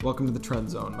Welcome to the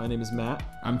Trendzone. My name is Matt.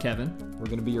 I'm Kevin. We're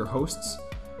going to be your hosts.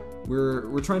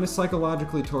 We're trying to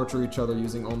psychologically torture each other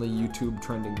using only YouTube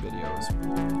trending videos.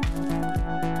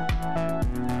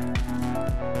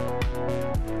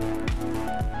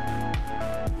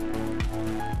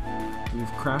 We've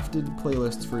crafted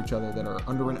playlists for each other that are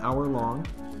under an hour long,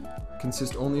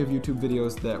 consist only of YouTube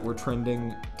videos that were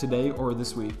trending today or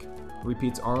this week.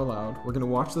 Repeats are allowed. We're going to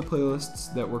watch the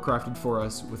playlists that were crafted for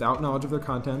us without knowledge of their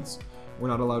contents. We're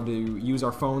not allowed to use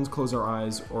our phones, close our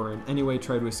eyes, or in any way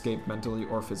try to escape mentally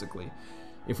or physically.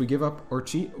 If we give up or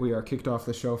cheat, we are kicked off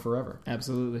the show forever.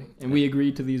 Absolutely. And we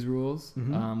agreed to these rules.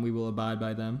 We will abide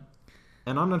by them.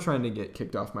 And I'm not trying to get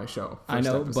kicked off my show. I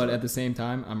know, but at the same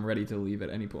time, I'm ready to leave at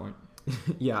any point.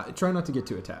 Yeah, try not to get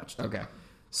too attached. Okay.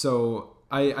 So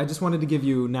I just wanted to give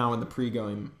you now in the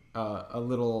pre-going a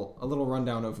little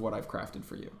rundown of what I've crafted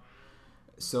for you.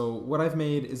 So what I've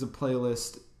made is a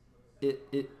playlist.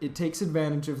 It takes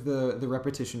advantage of the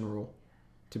repetition rule,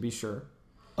 to be sure.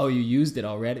 Oh, you used it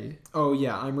already? Oh,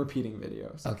 yeah, I'm repeating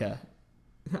videos. Okay.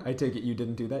 I take it you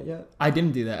didn't do that yet? I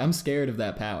didn't do that. I'm scared of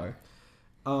that power.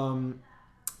 And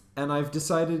I've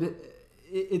decided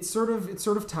it's sort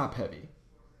of top heavy.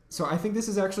 So I think this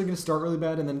is actually going to start really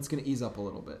bad and then it's going to ease up a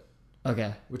little bit.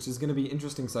 Okay. Which is going to be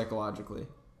interesting psychologically.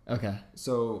 Okay.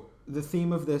 So the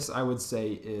theme of this, I would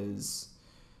say, is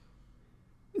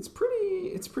it's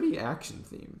pretty action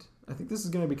themed. I think this is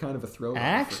going to be kind of a thriller.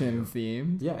 Action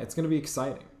themed? Yeah, it's going to be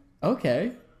exciting.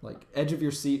 Okay. Like edge of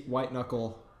your seat, white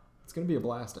knuckle. It's going to be a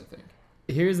blast, I think.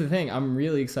 Here's the thing. I'm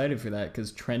really excited for that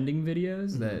because trending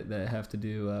videos that have to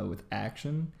do with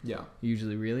action,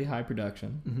 usually really high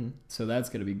production. So that's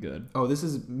going to be good. Oh, this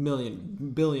is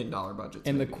billion-dollar budgets.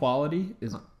 And maybe. The quality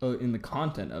is in the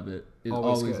content of it is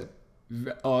always good.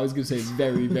 Oh, I was going to say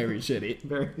very, very shitty.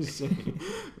 Very shitty.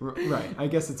 Right. I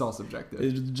guess it's all subjective.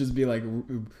 It'd just be like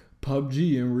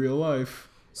PUBG in real life.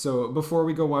 So before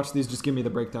we go watch these, just give me the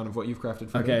breakdown of what you've crafted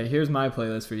for me. Okay, here's my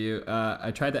playlist for you.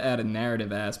 I tried to add a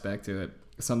narrative aspect to it,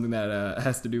 something that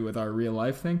has to do with our real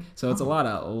life thing. So it's a lot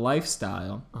of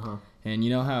lifestyle. And you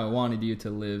know how I wanted you to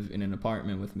live in an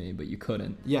apartment with me, but you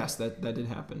couldn't. Yes, that did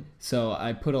happen. So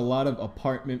I put a lot of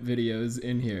apartment videos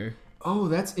in here. Oh,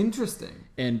 that's interesting.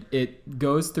 And it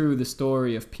goes through the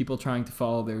story of people trying to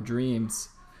follow their dreams.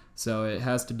 So it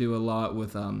has to do a lot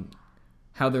with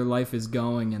how their life is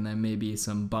going and then maybe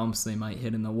some bumps they might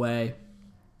hit in the way.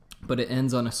 But it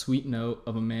ends on a sweet note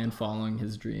of a man following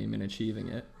his dream and achieving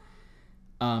it.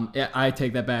 I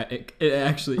take that back. It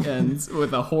actually ends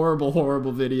with a horrible,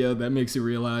 horrible video that makes you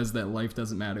realize that life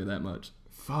doesn't matter that much.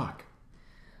 Fuck.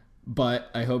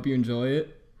 But I hope you enjoy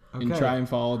it. Okay. And try and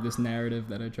follow this narrative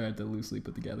that I tried to loosely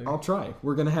put together. I'll try.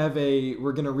 We're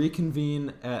gonna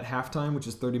reconvene at halftime, which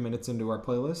is 30 minutes into our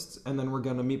playlists, and then we're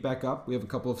gonna meet back up. We have a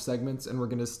couple of segments, and we're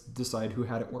gonna decide who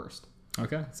had it worst.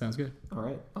 Okay, sounds good. All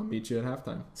right, I'll meet you at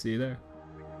halftime. See you there.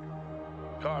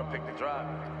 Car picked the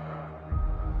driver.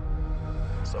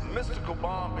 It's a mystical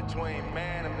bond between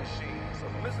man and machine. It's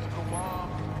a mystical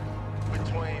bond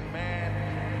between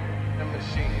man and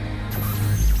machine.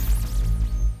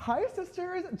 Hi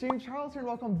sisters, James Charles here and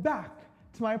welcome back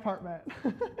to my apartment.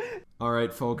 All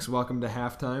right folks, welcome to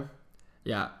halftime.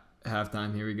 Yeah,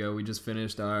 halftime, here we go. We just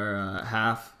finished our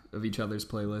half of each other's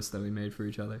playlist that we made for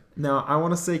each other. Now, I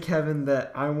want to say, Kevin,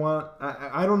 that I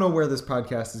don't know where this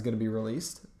podcast is going to be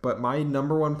released, but my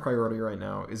number one priority right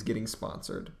now is getting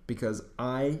sponsored because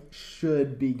I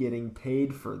should be getting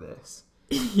paid for this.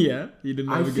 Yeah, you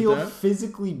didn't have a good time? I feel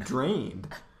physically drained.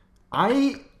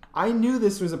 I knew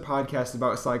this was a podcast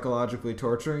about psychologically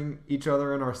torturing each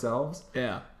other and ourselves.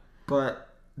 Yeah. But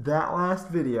that last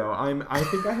video, I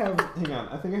think I have. Hang on.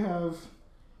 I think I have.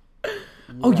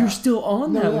 Oh, you're still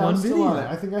on that one I'm video? Still on it.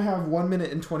 I think I have 1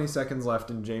 minute and 20 seconds left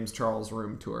in James Charles'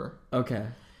 room tour. Okay.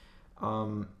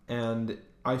 And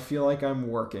I feel like I'm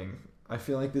working. I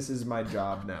feel like this is my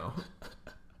job now.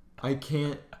 I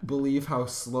can't believe how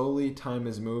slowly time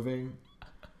is moving.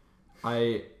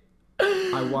 I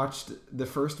watched the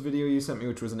first video you sent me,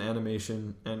 which was an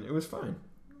animation, and it was fine.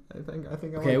 I think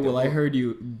I okay, well, I heard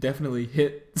you definitely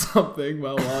hit something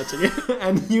while watching it.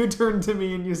 And you turned to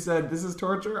me and you said, "This is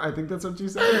torture?" I think that's what you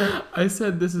said. I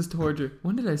said, "This is torture."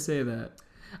 When did I say that?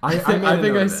 I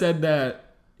think I said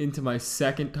that into my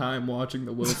second time watching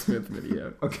the Will Smith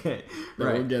video. Okay.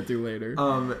 That we'll get to later.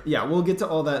 Yeah, we'll get to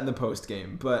all that in the post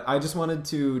game. But I just wanted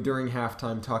to, during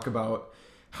halftime, talk about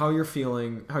how you're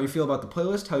feeling, how you feel about the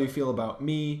playlist, how you feel about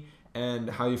me, and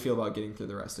how you feel about getting through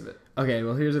the rest of it. Okay,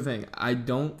 well, here's the thing. I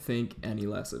don't think any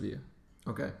less of you.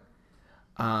 Okay.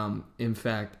 In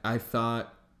fact, I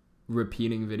thought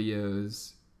repeating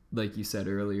videos, like you said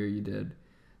earlier you did,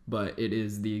 but it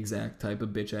is the exact type of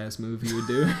bitch ass move you would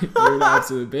do. You're an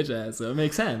absolute bitch ass, so it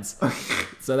makes sense.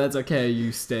 So that's okay.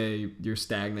 You're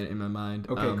stagnant in my mind.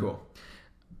 Okay, cool.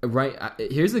 Right.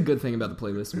 Here's the good thing about the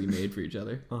playlist we made for each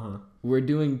other. We're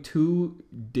doing 2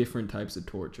 different types of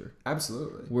torture.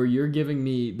 Absolutely. Where you're giving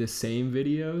me the same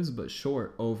videos, but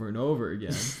short over and over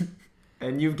again.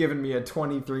 And you've given me a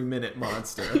 23-minute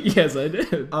monster. Yes, I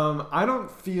did. I don't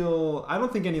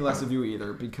think any less of you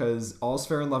either, because all's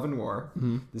fair in love and war.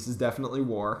 This is definitely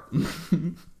war.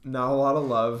 Not a lot of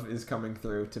love is coming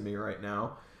through to me right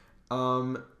now.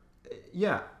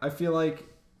 Yeah, I feel like,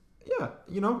 yeah,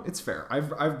 it's fair.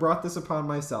 I've brought this upon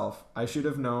myself. I should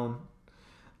have known.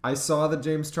 I saw the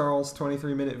James Charles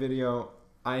 23-minute video.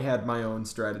 I had my own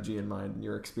strategy in mind, and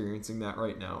you're experiencing that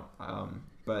right now.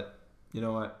 But you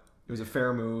know what? It was a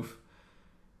fair move.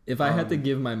 If I had to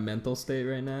give my mental state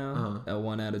right now, a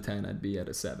 1 out of 10, I'd be at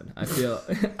a 7. I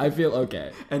feel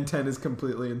okay. And 10 is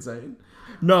completely insane.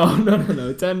 No.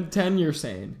 10 you're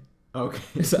sane.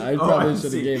 Okay. So I probably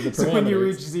should have gave the parameters. So when you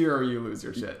reach 0, you lose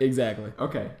your shit. Exactly.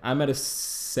 Okay. I'm at a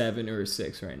 7 or a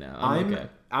 6 right now. I'm okay.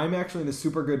 I'm actually in a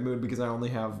super good mood because I only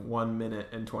have 1 minute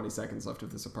and 20 seconds left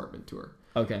of this apartment tour.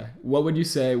 Okay. What would you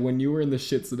say when you were in the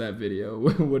shits of that video?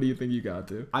 What do you think you got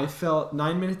to? I felt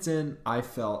 9 minutes in, I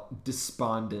felt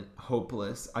despondent,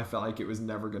 hopeless. I felt like it was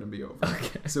never going to be over.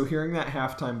 Okay. So hearing that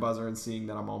halftime buzzer and seeing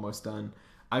that I'm almost done,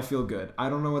 I feel good. I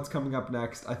don't know what's coming up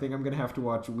next. I think I'm going to have to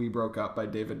watch We Broke Up by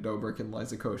David Dobrik and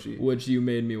Liza Koshy. Which you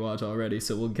made me watch already,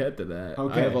 so we'll get to that.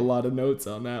 Okay. I have a lot of notes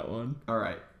on that one. All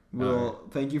right.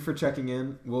 Thank you for checking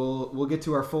in. We'll get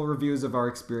to our full reviews of our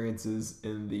experiences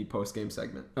in the post-game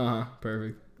segment.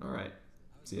 Perfect. All right.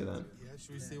 See you then. Yeah,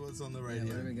 should we see what's on the radio?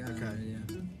 Yeah, what do we got on the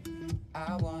radio?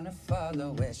 I wanna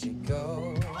follow where she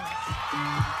goes.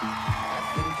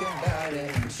 I think about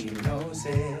it and she knows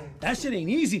it. That shit ain't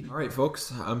easy. All right,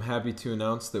 folks. I'm happy to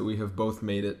announce that we have both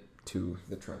made it to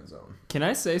the Trendzone. Can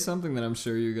I say something that I'm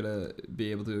sure you're going to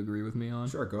be able to agree with me on?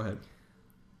 Sure, go ahead.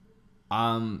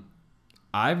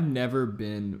 I've never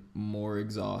been more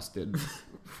exhausted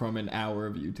from an hour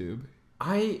of YouTube.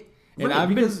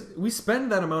 Because we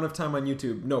spend that amount of time on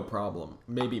YouTube, no problem.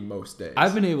 Maybe most days.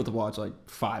 I've been able to watch like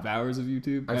 5 hours of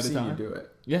YouTube I've at a seen time. you do it.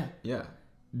 Yeah. Yeah.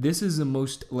 This is the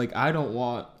most, I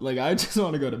just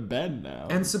want to go to bed now.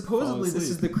 And supposedly this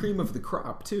is the cream of the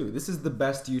crop, too. This is the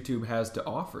best YouTube has to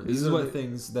offer. These are the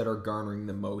things that are garnering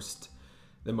the most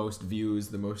views,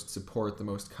 the most support, the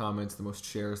most comments, the most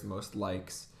shares, the most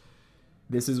likes.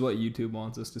 This is what YouTube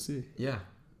wants us to see. Yeah.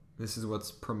 This is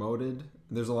what's promoted.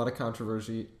 There's a lot of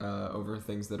controversy over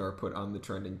things that are put on the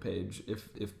trending page.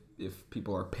 If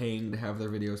people are paying to have their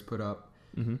videos put up,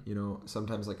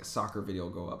 sometimes like a soccer video will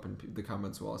go up and the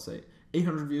comments will all say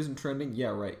 800 views in trending. Yeah,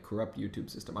 right. Corrupt YouTube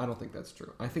system. I don't think that's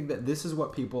true. I think that this is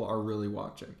what people are really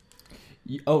watching.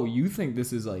 Oh, you think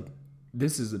this is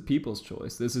the people's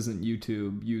choice? This isn't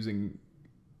YouTube using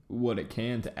what it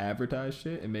can to advertise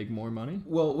shit and make more money?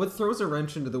 Well, what throws a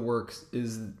wrench into the works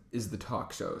is the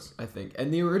talk shows, I think.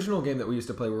 And the original game that we used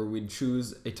to play where we'd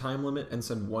choose a time limit and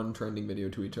send one trending video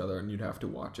to each other and you'd have to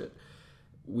watch it.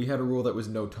 We had a rule that was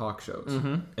no talk shows.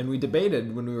 Mm-hmm. And we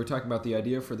debated when we were talking about the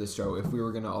idea for this show if we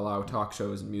were going to allow talk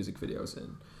shows and music videos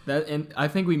in. And I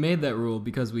think we made that rule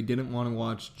because we didn't want to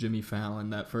watch Jimmy Fallon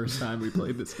that first time we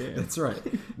played this game. That's right.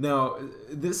 Now,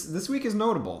 this week is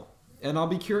notable. And I'll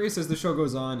be curious as the show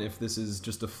goes on if this is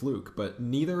just a fluke, but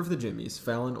neither of the Jimmys,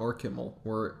 Fallon or Kimmel,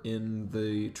 were in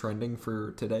the trending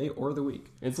for today or the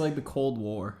week. It's like the Cold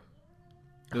War.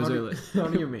 How do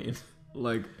you mean?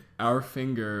 Like our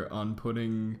finger on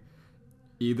putting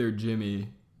either Jimmy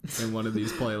in one of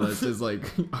these playlists is like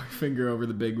our finger over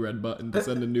the big red button to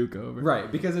send a nuke over.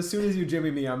 Right, because as soon as you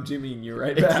Jimmy me, I'm Jimmying you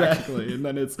right back. Exactly, and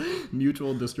then it's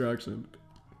mutual destruction.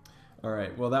 All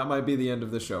right, well, that might be the end of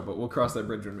the show, but we'll cross that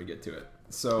bridge when we get to it.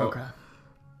 So,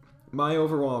 my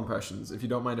overall impressions, if you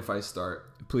don't mind if I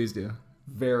start. Please do.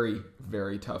 Very,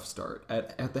 very tough start.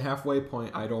 At the halfway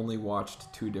point, I'd only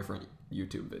watched 2 different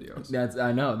YouTube videos.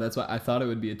 I know. That's why I thought it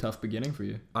would be a tough beginning for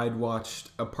you. I'd watched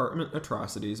Apartment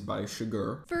Atrocities by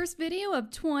Shigur. First video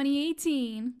of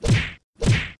 2018.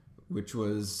 Which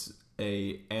was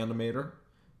a animator.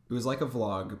 It was like a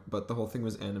vlog, but the whole thing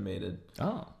was animated.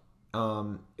 Oh.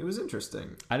 It was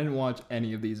interesting. I didn't watch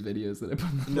any of these videos that I put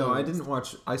on the No, list. I didn't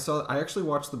watch. I actually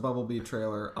watched the Bumblebee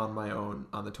trailer on my own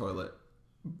on the toilet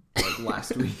like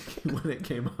last week when it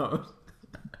came out.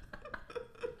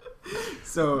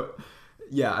 So,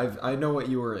 yeah, I know what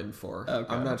you were in for.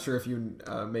 Okay. I'm not sure if you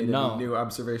made any new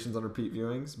observations on repeat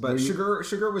viewings, but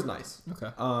Sugar was nice.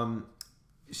 Okay.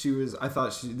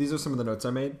 These are some of the notes I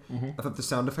made. Mm-hmm. I thought the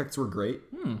sound effects were great.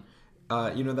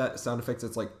 You know that sound effects?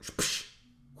 It's like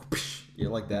you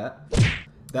like that.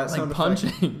 That Like sound punching.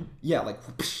 effect, yeah, like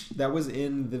that was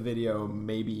in the video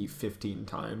maybe 15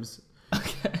 times.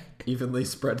 Okay. Evenly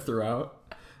spread throughout.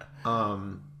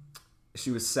 She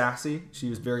was sassy. She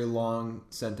used very long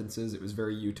sentences. It was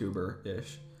very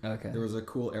YouTuber-ish. Okay. There was a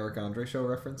cool Eric Andre show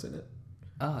reference in it.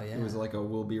 Oh yeah. It was like a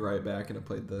 "We'll be right back," and it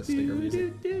played the stinger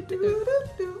music.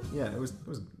 Yeah, it was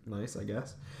nice, I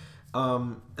guess.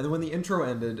 And then when the intro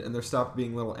ended and there stopped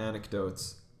being little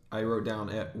anecdotes, I wrote down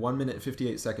at 1 minute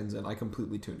 58 seconds in, I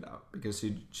completely tuned out because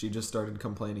she just started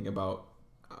complaining about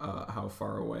how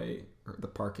far away the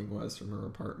parking was from her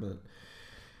apartment.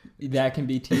 That can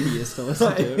be tedious to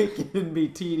listen to. It can be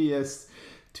tedious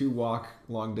to walk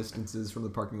long distances from the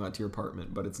parking lot to your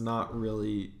apartment, but it's not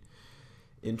really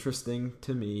interesting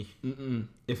to me. Mm-mm.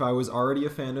 If I was already a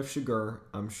fan of Sugar,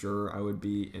 I'm sure I would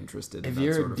be interested in If that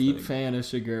you're sort a of deep thing. fan of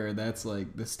Sugar, that's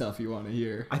like the stuff you want to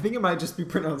hear. I think it might just be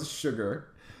pronounced Sugar.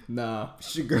 No.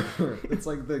 Sugar. It's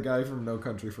like the guy from No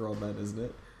Country for Old Men, isn't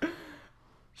it?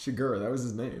 Sugar, that was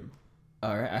his name.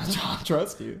 All right, I'll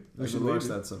trust you. We should watch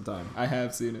that sometime. I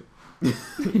have seen it.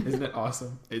 Isn't it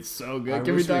awesome? It's so good. I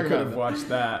Can wish we talk could about have that? watched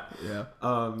that. Yeah.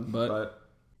 But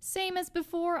Same as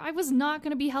before, I was not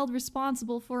going to be held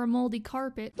responsible for a moldy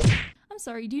carpet. I'm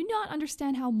sorry, do you not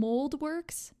understand how mold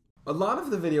works? a lot of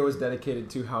the video is dedicated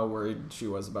to how worried she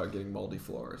was about getting moldy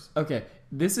floors. Okay,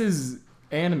 this is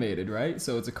animated, right?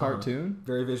 So it's a cartoon.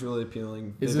 Very visually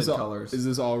appealing, Is vivid this all, colors. Is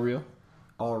this all real?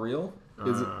 all real?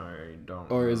 Is it- I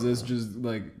don't Or is know. this just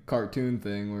like cartoon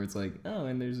thing where it's like, oh,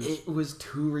 and there's this... It was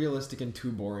too realistic and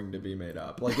too boring to be made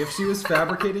up. Like, if she was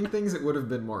fabricating things, it would have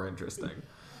been more interesting.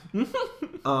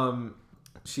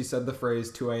 She said the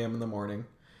phrase 2 a.m. in the morning,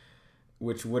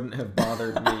 which wouldn't have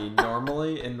bothered me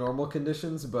normally in normal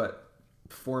conditions, but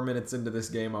 4 minutes into this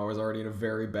game, I was already in a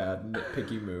very bad,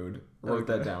 nitpicky mood. Wrote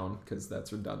that down, because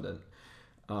that's redundant.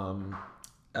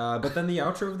 But then the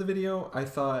outro of the video, I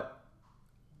thought...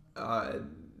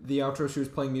 the outro, she was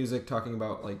playing music, talking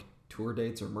about, like, tour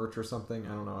dates or merch or something.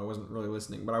 I don't know. I wasn't really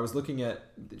listening. But I was looking at...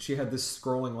 She had this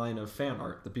scrolling line of fan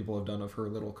art that people have done of her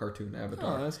little cartoon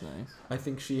avatar. Oh, that's nice. I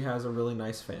think she has a really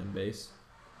nice fan base.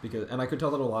 And I could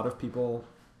tell that a lot of people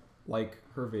like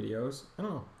her videos. I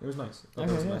don't know. It was nice. I thought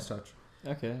it was a nice touch.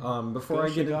 Okay. Before Go I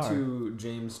get Shigar. into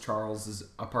James Charles's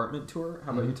apartment tour,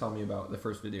 how about you tell me about the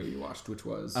first video you watched, which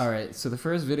was... All right. So the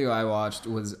first video I watched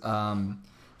was,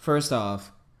 first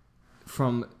off,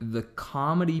 from the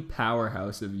comedy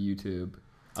powerhouse of YouTube,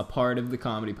 a part of the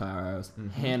comedy powerhouse,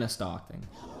 Hannah Stockton.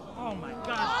 Oh my God!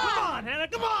 Come on, Hannah!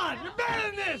 Come on! You're better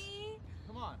than this!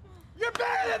 Come on! You're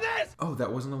better than this! Oh,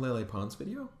 that wasn't a Lele Pons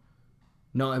video?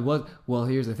 No, it was. Well,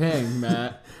 here's the thing,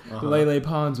 Matt. Lele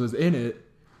Pons was in it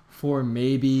for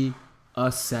maybe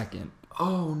a second,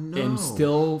 Oh, no. and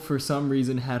still, for some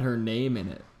reason, had her name in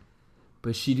it.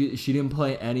 But she didn't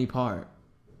play any part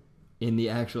in the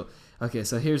actual. Okay,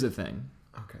 so here's the thing.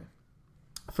 Okay.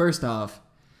 First off,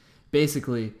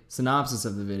 basically, synopsis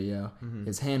of the video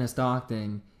is Hannah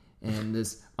Stockton and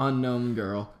this unknown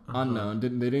girl. Unknown. They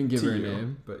didn't give her a To you,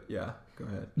 name. But yeah, go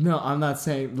ahead. No, I'm not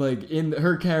saying, like,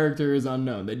 her character is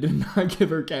unknown. They did not give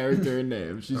her character a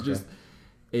name. She's Okay. just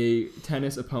a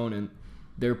tennis opponent.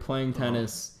 They're playing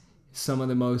tennis, some of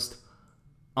the most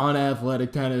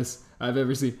unathletic tennis I've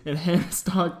ever seen. And Hannah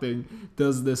Stockton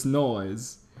does this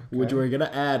noise, which Okay. we're going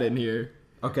to add in here.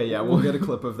 Okay, yeah, we'll get a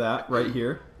clip of that right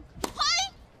here.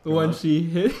 When she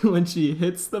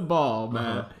hits the ball,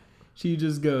 Matt, Uh-huh. she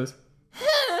just goes,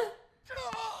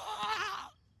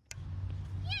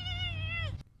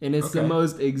 and it's the Okay.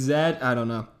 most exact. I don't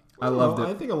know. I loved I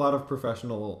it. think a lot of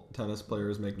professional tennis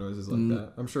players make noises like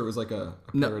that. I'm sure it was like a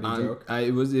No, parody joke.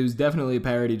 it was definitely a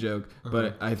parody joke, but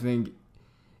Uh-huh. I think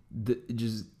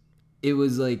it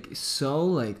was like so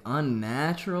like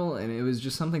unnatural, and it was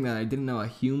just something that I didn't know a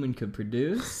human could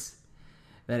produce.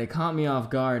 That it caught me off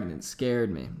guard and it scared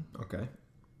me. Okay.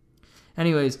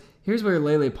 Anyways, here's where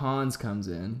Lele Pons comes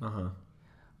in. Uh-huh.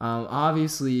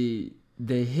 Obviously,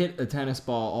 they hit a tennis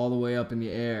ball all the way up in the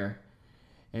air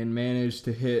and managed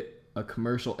to hit a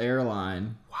commercial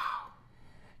airline. Wow.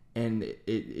 And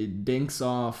it dinks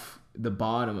off the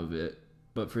bottom of it.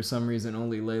 But for some reason,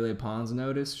 only Lele Pons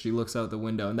noticed. She looks out the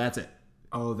window, and that's it.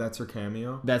 Oh, that's her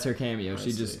cameo? That's her cameo.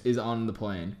 She see. just is on the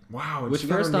plane. Wow, and Which she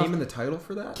got her first name off- in the title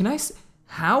for that? Can I...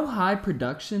 How high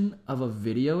production of a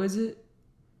video is it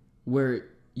where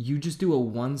you just do a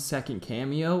 1 second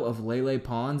cameo of Lele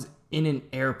Pons in an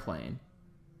airplane?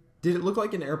 Did it look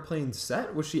like an airplane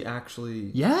set? Was she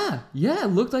actually... Yeah, it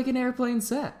looked like an airplane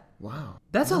set. Wow.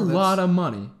 That's No, a lot of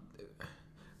money.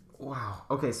 Wow.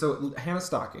 Okay, so Hannah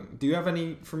Stockton. Do you have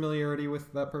any familiarity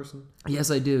with that person?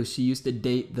 Yes, I do. She used to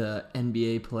date the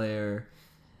NBA player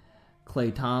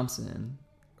Klay Thompson.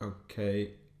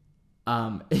 Okay.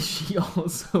 She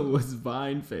also was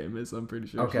Vine famous, I'm pretty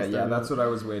sure. Okay, yeah, that's what I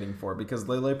was waiting for, because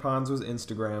Lele Pons was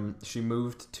Instagram. She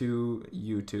moved to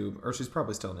YouTube, or she's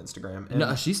probably still on Instagram. And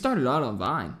No, she started out on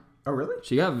Vine. Oh, really?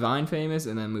 She got Vine famous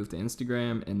and then moved to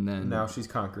Instagram, and then Now she's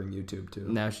conquering YouTube, too.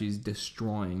 now she's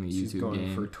destroying the YouTube She's going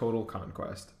game. for total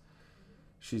conquest.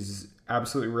 She's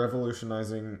absolutely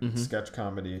revolutionizing Mm-hmm. sketch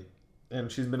comedy. And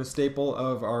she's been a staple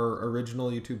of our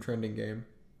original YouTube trending game.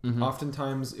 Mm-hmm.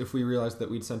 Oftentimes, if we realized that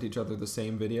we'd sent each other the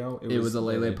same video, it was a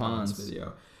Lele Pons Pons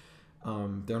video.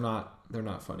 They're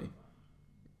not funny.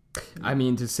 I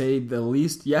mean, to say the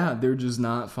least, yeah, they're just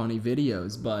not funny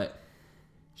videos, but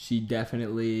she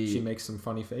definitely... She makes some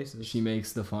funny faces. She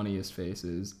makes the funniest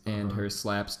faces, and her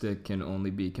slapstick can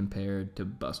only be compared to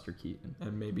Buster Keaton.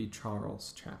 And maybe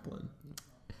Charles Chaplin.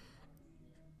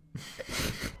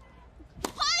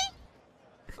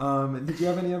 Did you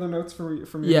have any other notes from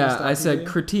your Yeah, I stalking said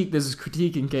video? critique. This is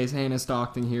critique in case Hannah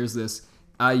Stockton hears this.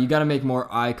 You got to make more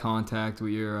eye contact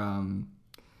with your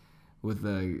with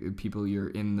the people you're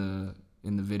in the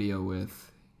video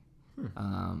with.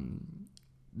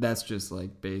 That's just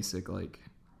like basic like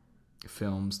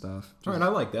film stuff. All right, I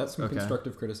like that. Some Okay.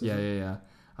 constructive criticism. Yeah.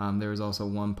 There was also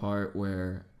one part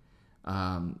where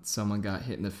someone got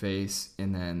hit in the face,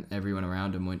 and then everyone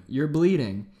around him went, "You're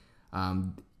bleeding."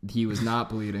 He was not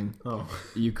bleeding. Oh.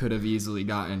 You could have easily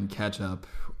gotten ketchup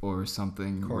or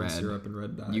something Corn red. syrup and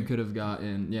red dye. You could have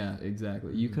gotten, yeah,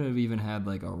 exactly. You could have even had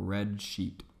like a red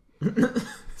sheet.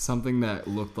 Something that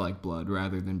looked like blood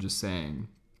rather than just saying,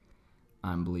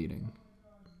 "I'm bleeding."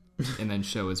 And then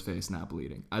show his face not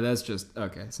bleeding. That's just,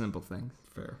 okay, simple things.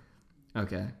 Fair.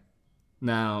 Okay.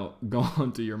 Now, go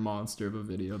on to your monster of a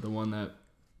video, the one that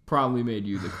probably made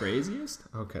you the craziest.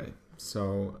 Okay,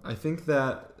 so I think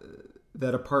that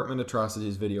apartment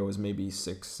atrocities video was maybe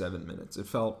 6-7 minutes. It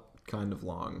felt kind of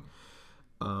long.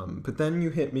 But then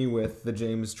you hit me with the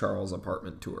James Charles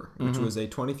apartment tour, which was a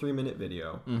 23-minute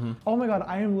video. Oh my god,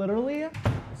 I am literally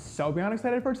so beyond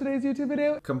excited for today's YouTube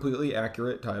video. Completely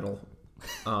accurate title.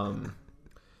 And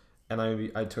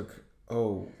I took,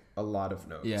 a lot of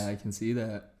notes. Yeah, I can see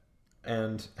that.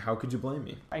 And how could you blame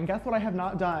me? And guess what I have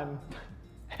not done?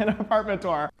 An apartment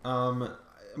tour.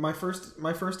 My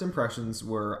first impressions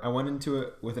were I went into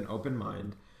it with an open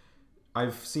mind.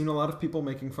 I've seen a lot of people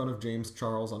making fun of James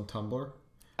Charles on Tumblr.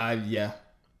 Yeah.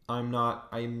 I'm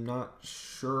not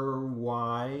sure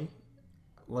why.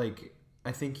 Like,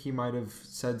 I think he might have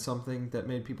said something that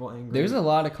made people angry. There's a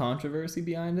lot of controversy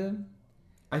behind him.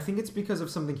 I think it's because of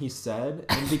something he said,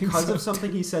 and because of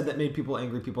something he said that made people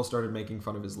angry, people started making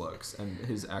fun of his looks and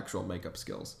his actual makeup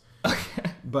skills.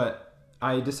 Okay. But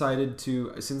I decided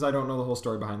to, since I don't know the whole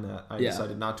story behind that, I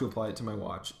decided not to apply it to my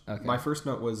watch. Okay. My first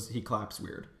note was he claps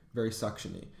weird, very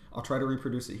suctiony. I'll try to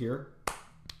reproduce it here.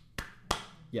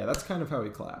 Yeah, that's kind of how he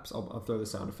claps. I'll throw the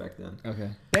sound effect in.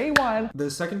 Okay. Day one.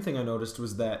 The second thing I noticed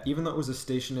was that even though it was a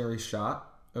stationary shot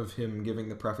of him giving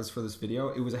the preface for this video,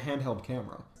 it was a handheld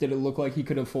camera. Did it look like he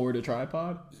could afford a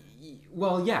tripod?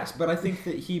 Well, yes, but I think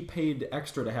that he paid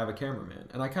extra to have a cameraman,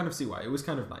 and I kind of see why. It was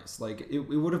kind of nice. Like, it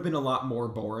would have been a lot more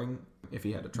boring if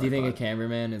he had a tripod. Do you think a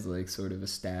cameraman is like sort of a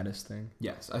status thing?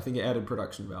 Yes, I think it added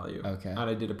production value. Okay. And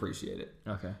I did appreciate it.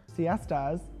 Okay.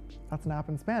 Siestas. That's nap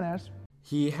in Spanish.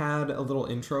 He had a little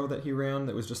intro that he ran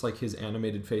that was just like his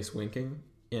animated face winking,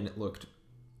 and it looked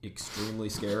extremely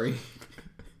scary.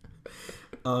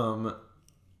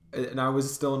 And I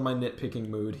was still in my nitpicking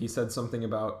mood. He said something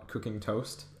about cooking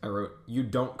toast. I wrote, "You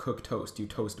don't cook toast, you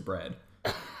toast bread."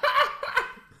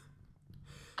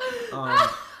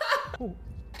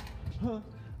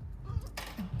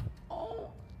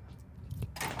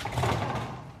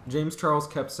 James Charles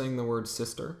kept saying the word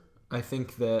sister. I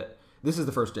think that this is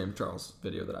the first James Charles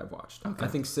video that I've watched. Okay. I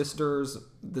think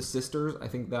the sisters, I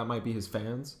think that might be his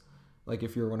fans. Like,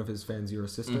 if you're one of his fans, you're a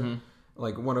sister. Mm-hmm.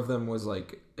 Like, one of them was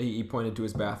like, he pointed to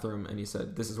his bathroom and he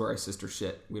said, "This is where I sister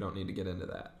shit. We don't need to get into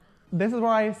that." This is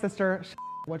where I sister,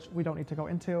 which we don't need to go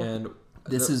into. And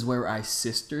This is where I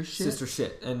sister shit? sister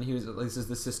shit. And he was like, "This is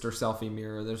the sister selfie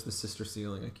mirror. There's the sister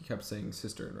ceiling." Like, he kept saying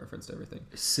sister in reference to everything.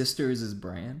 Sister is his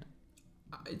brand?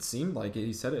 It seemed like it.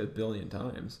 He said it 1 billion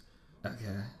times.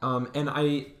 Okay.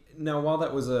 And now, while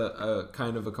that was a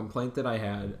kind of a complaint that I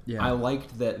had, Yeah. I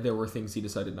liked that there were things he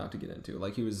decided not to get into.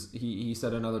 Like, he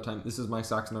said another time, "This is my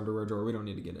socks and underwear drawer. We don't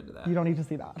need to get into that." You don't need to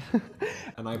see that.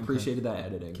 And I appreciated that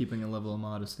editing. Keeping a level of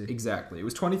modesty. Exactly. It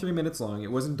was 23 minutes long.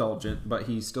 It was indulgent, but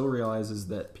he still realizes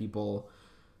that people,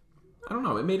 I don't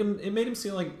know, it made him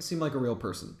seem like a real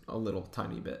person a little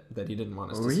tiny bit, that he didn't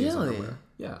want us to see his Really? underwear.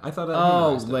 Yeah, I thought that Oh,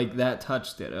 humanized it. like that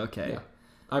touched it. Okay. Yeah.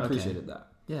 I appreciated that.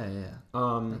 Yeah.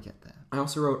 I get that. I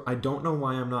also wrote, I don't know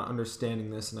why I'm not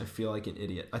understanding this, and I feel like an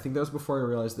idiot. I think that was before I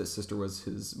realized that sister was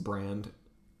his brand,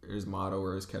 or his motto,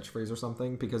 or his catchphrase or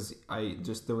something, because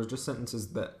there was just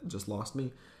sentences that just lost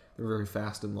me. They were very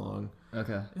fast and long.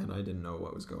 Okay. And I didn't know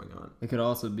what was going on. It could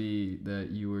also be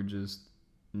that you were just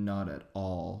not at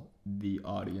all the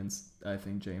audience I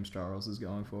think James Charles is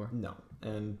going for. No.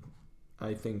 And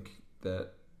I think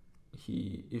that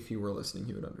if he were listening,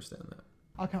 he would understand that.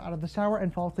 I'll come out of the shower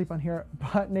and fall asleep on here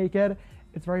butt naked.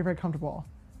 It's very, very comfortable.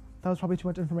 That was probably too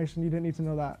much information. You didn't need to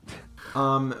know that.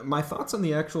 My thoughts on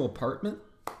the actual apartment,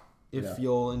 if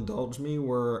you'll indulge me,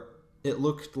 were it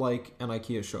looked like an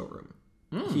IKEA showroom.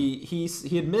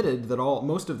 He admitted that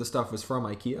most of the stuff was from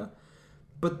IKEA,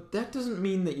 but that doesn't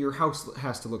mean that your house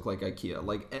has to look like IKEA.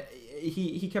 Like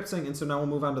he kept saying, and so now we'll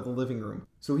move on to the living room.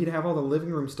 So he'd have all the living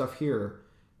room stuff here,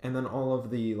 and then all of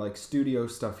the like studio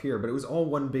stuff here, but it was all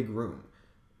one big room.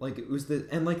 Like it was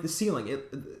the ceiling.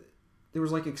 There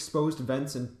was like exposed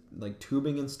vents and like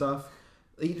tubing and stuff.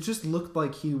 It just looked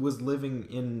like he was living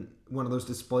in one of those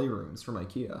display rooms from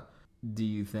IKEA. Do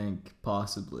you think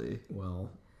possibly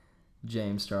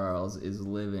James Charles is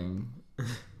living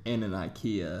in an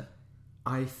IKEA?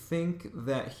 I think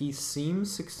that he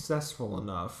seems successful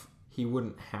enough he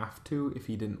wouldn't have to if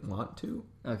he didn't want to.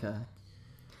 Okay.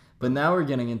 But now we're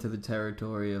getting into the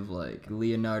territory of like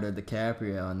Leonardo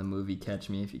DiCaprio in the movie Catch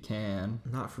Me If You Can.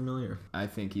 Not familiar. I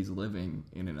think he's living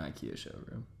in an IKEA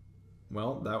showroom.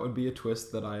 Well, that would be a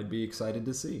twist that I'd be excited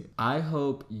to see. I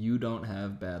hope you don't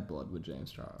have bad blood with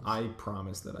James Charles. I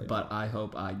promise that I do. But I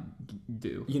hope I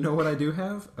do. You know what I do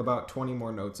have? About 20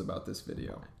 more notes about this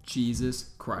video.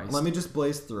 Jesus Christ. Let me just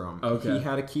blaze through them. Okay. He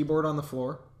had a keyboard on the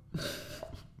floor.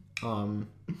 And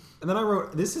then I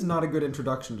wrote, this is not a good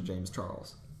introduction to James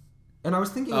Charles. And I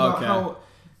was thinking about how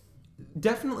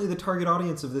definitely the target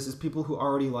audience of this is people who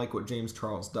already like what James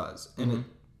Charles does. And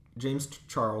James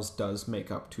Charles does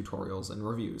makeup tutorials and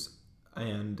reviews.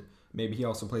 And maybe he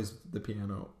also plays the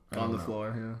piano. On the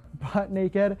floor, yeah. Butt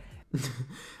naked.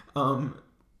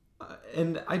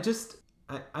 And I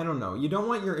don't know. You don't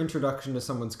want your introduction to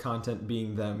someone's content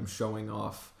being them showing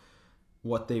off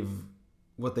what they've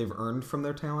earned from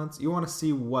their talents. You want to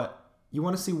see what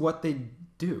they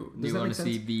do. You want to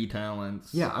see the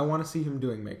talents. Yeah, I want to see him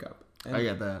doing makeup. And I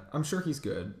get that. I'm sure he's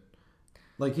good.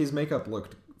 Like, his makeup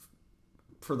looked,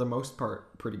 for the most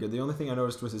part, pretty good. The only thing I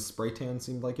noticed was his spray tan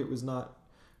seemed like it was not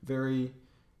very...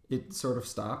 It sort of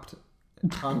stopped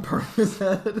on part of his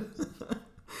head.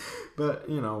 But,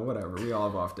 whatever. We all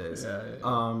have off days. Yeah.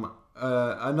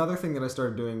 Another thing that I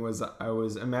started doing was I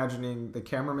was imagining the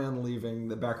cameraman leaving,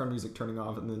 the background music turning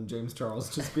off, and then James Charles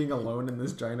just being alone in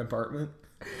this giant apartment.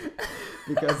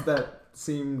 Because that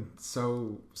seemed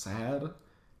so sad.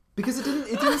 Because it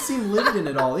didn't seem lived in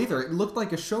at all either. It looked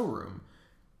like a showroom.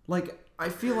 Like, I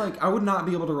feel like I would not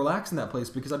be able to relax in that place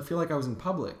because I'd feel like I was in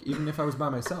public, even if I was by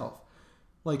myself.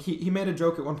 Like, he made a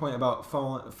joke at one point about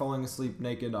falling asleep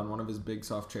naked on one of his big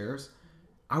soft chairs.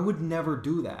 I would never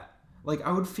do that. Like,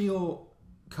 I would feel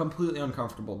completely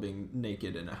uncomfortable being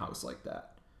naked in a house like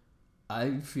that.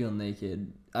 I feel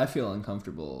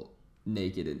uncomfortable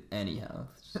naked in any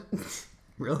house.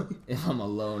 Really? If I'm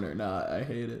alone or not, I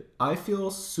hate it. I feel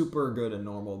super good and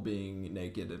normal being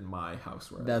naked in my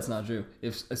house where That's not true.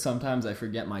 If sometimes I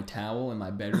forget my towel in my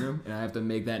bedroom and I have to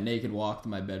make that naked walk to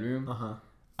my bedroom,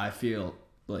 I feel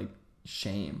like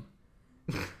shame.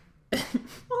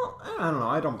 Well, I don't know.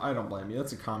 I don't blame you.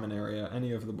 That's a common area.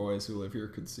 Any of the boys who live here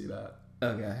could see that.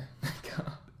 Okay.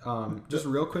 Just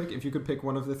real quick, if you could pick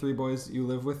one of the three boys you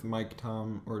live with, Mike,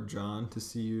 Tom, or John, to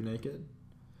see you naked.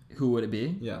 Who would it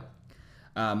be? Yeah.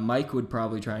 Mike would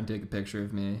probably try and take a picture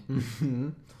of me.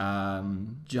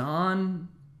 John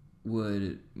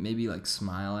would maybe like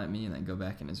smile at me and then go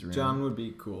back in his room. John would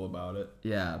be cool about it.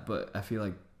 Yeah, but I feel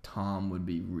like Tom would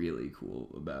be really cool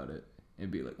about it.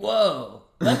 It'd be like, whoa,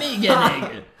 let me get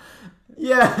naked.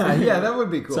 Yeah, that would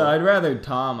be cool. So I'd rather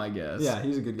Tom, I guess. Yeah,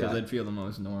 he's a good guy. Because I'd feel the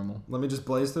most normal. Let me just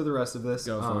blaze through the rest of this.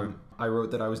 Go for it. I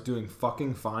wrote that I was doing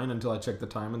fucking fine until I checked the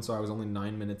time, and so I was only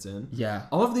 9 minutes in. Yeah.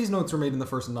 All of these notes were made in the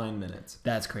first 9 minutes.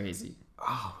 That's crazy.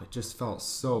 Oh, it just felt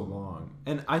so long.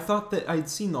 And I thought that I'd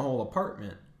seen the whole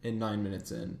apartment in 9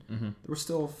 minutes in. There were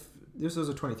still... This was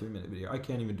a 23-minute video. I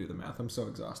can't even do the math. I'm so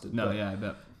exhausted. No, yeah, I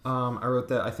bet. I wrote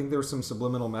that I think there was some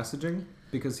subliminal messaging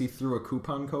because he threw a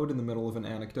coupon code in the middle of an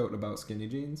anecdote about skinny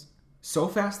jeans. So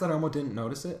fast that I almost didn't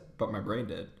notice it, but my brain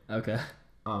did. Okay.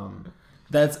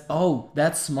 That's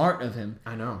smart of him.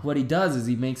 I know. What he does is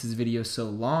he makes his videos so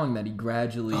long that he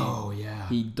gradually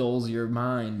he dulls your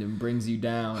mind and brings you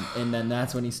down, and then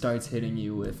that's when he starts hitting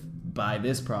you with buy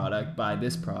this product.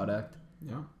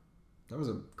 Yeah. That was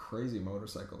a crazy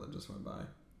motorcycle that just went by.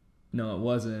 No, it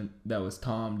wasn't. That was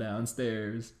Tom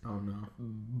downstairs Oh no.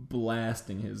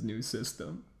 blasting his new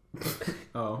system.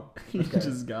 Oh. He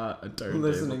just got a turntable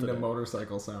Listening today. to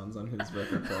motorcycle sounds on his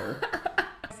record player.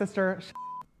 Sister,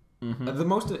 The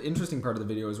most interesting part of the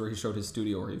video is where he showed his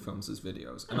studio where he films his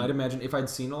videos. And I'd imagine if I'd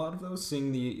seen a lot of those,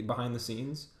 seeing the behind the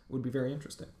scenes would be very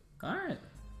interesting. All right.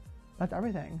 that's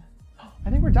everything. I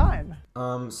think we're done.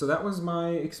 So that was my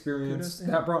experience. Kudos,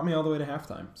 yeah. That brought me all the way to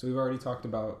halftime. So we've already talked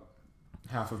about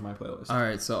half of my playlist. All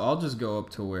right, so I'll just go up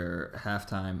to where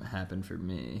halftime happened for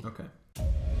me. Okay.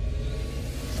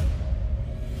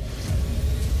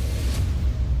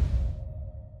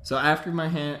 So after my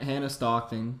Hannah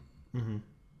Stockton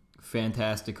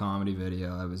fantastic comedy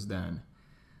video, I was then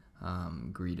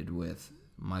greeted with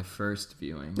my first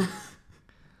viewing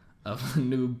of the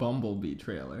new Bumblebee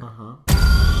trailer.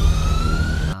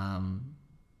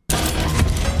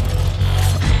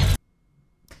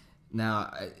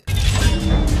 Now,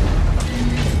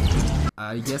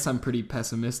 I guess I'm pretty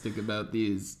pessimistic about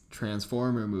these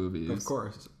Transformer movies. Of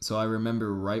course. So I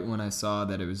remember right when I saw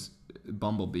that it was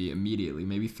Bumblebee, immediately,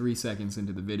 maybe 3 seconds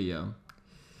into the video,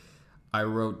 I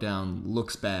wrote down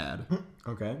 "looks bad."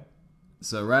 Okay.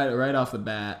 So right off the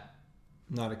bat,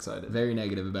 Not excited. very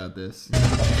negative about this.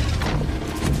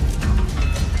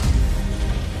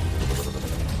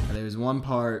 There's one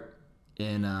part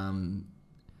in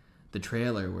the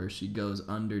trailer where she goes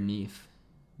underneath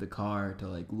the car to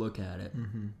like look at it,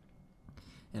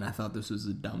 and I thought this was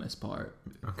the dumbest part.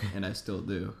 Okay. And I still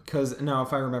do. Because now,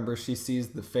 if I remember, she sees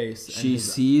the face. And She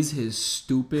sees his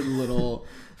stupid little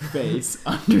face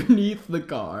underneath the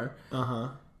car,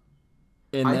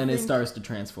 and I then it think- starts to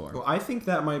transform. Well, I think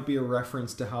that might be a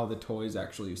reference to how the toys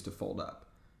actually used to fold up.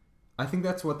 I think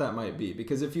that's what that might be.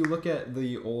 Because if you look at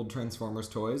the old Transformers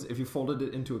toys, if you folded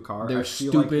it into a car, Their I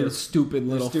feel like stupid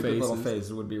their little stupid faces. little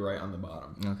faces would be right on the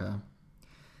bottom. Okay.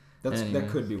 That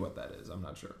Anyways. could be what that is. I'm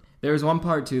not sure. There was one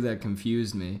part too that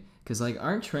confused me, because like,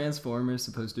 aren't Transformers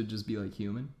supposed to just be like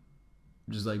human,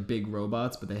 just like big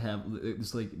robots? But they have,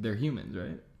 it's like they're humans,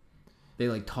 right? They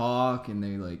like talk and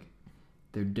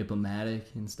they're diplomatic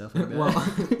and stuff like that. Well,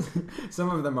 some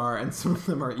of them are, and some of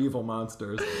them are evil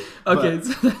monsters. Okay, But-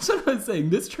 so that's what I was saying.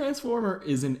 This Transformer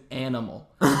is an animal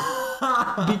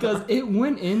because it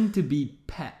went in to be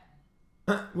pet.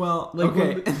 Well, Like,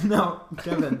 okay. Now,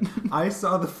 Kevin, I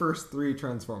saw the first 3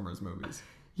 Transformers movies.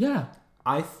 Yeah.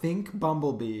 I think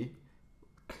Bumblebee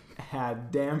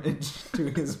had damage to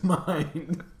his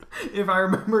mind. If I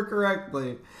remember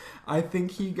correctly, I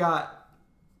think he got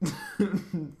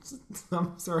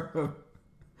some sort of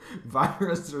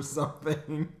virus or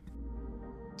something.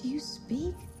 Do you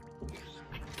speak?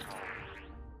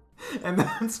 And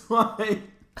that's why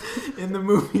in the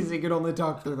movies he could only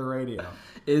talk through the radio.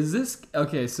 Is this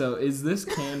okay? So is this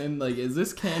canon? Like, is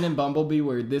this canon Bumblebee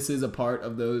where this is a part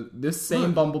of those? This same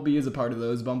Look, Bumblebee is a part of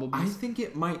those Bumblebees. I think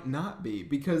it might not be,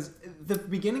 because the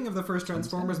beginning of the first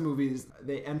Transformers movies,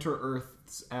 they enter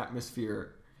Earth's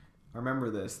atmosphere. I remember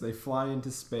this. They fly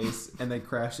into space and they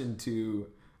crash into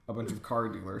a bunch of car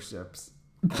dealerships.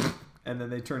 And then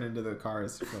they turn into the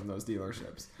cars from those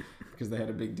dealerships because they had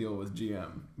a big deal with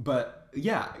GM. But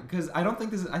yeah, because I think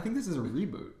this is a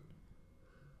reboot.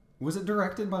 Was it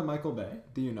directed by Michael Bay?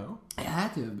 Do you know? It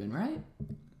had to have been, right?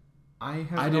 I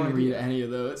I didn't read any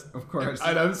of those. Of course.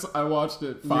 I watched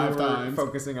it 5 times.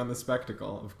 Focusing on the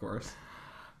spectacle, of course.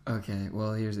 Okay,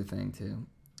 well, here's the thing, too.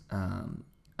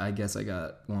 I guess I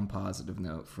got one positive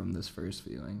note from this first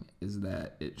viewing, is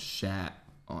that it shat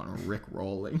on Rick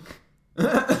rolling.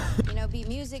 You know, beat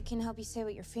music can help you say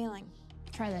what you're feeling.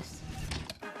 Try this.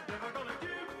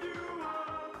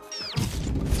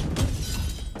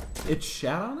 It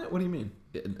shat on it? What do you mean?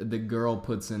 The girl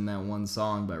puts in that one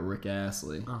song by Rick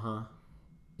Astley Uh-huh.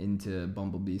 into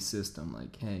Bumblebee's system,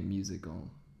 like, hey, music will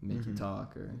make you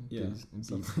talk, or Yeah,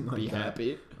 something like be that.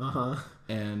 happy. Uh-huh.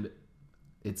 And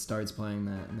it starts playing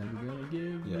that, never gonna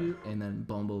give Yeah. you, and then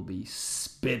Bumblebee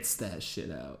spits that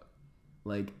shit out,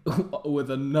 like, with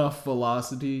enough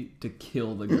velocity to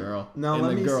kill the girl. Now, and let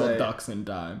the me girl say- ducks in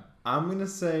time. I'm going to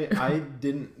say I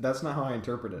didn't... That's not how I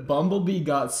interpreted it. Bumblebee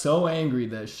got so angry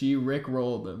that she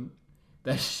rickrolled him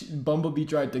that Bumblebee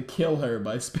tried to kill her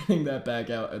by spitting that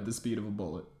back out at the speed of a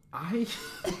bullet. I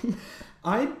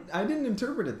didn't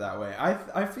interpret it that way.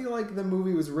 I feel like the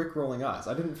movie was rickrolling us.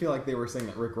 I didn't feel like they were saying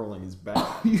that rickrolling is bad.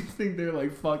 You think they're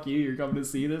like, fuck you, you're coming to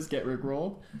see this, get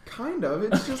rickrolled? Kind of.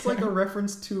 It's just like a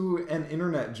reference to an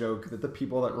internet joke that the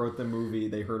people that wrote the movie,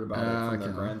 they heard about it from their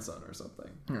Okay. grandson or something.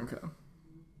 Okay.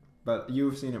 But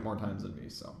you've seen it more times than me,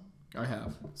 so... I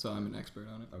have, so I'm an expert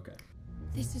on it. Okay.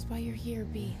 This is why you're here,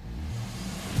 B.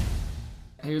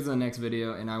 Here's the next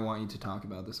video, and I want you to talk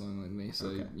about this one with me so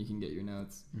Okay. you can get your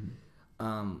notes.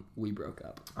 We broke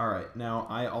up. All right. Now,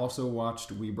 I also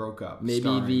watched We Broke Up. Maybe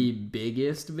starring- the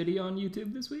biggest video on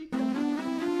YouTube this week?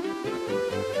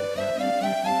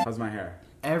 How's my hair?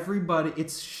 Everybody,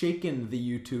 it's shaken the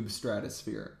YouTube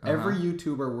stratosphere. Every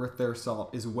YouTuber worth their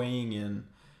salt is weighing in,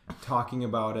 talking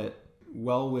about it.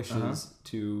 Well wishes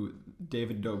to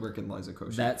David Dobrik and Liza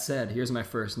Koshy. That said, here's my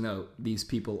first note. These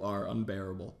people are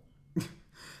unbearable.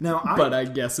 Now, But I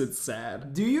guess it's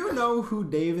sad. do you know who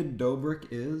David Dobrik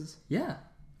is? Yeah.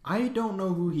 I don't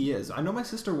know who he is. I know my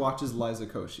sister watches Liza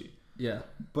Koshy. Yeah.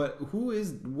 But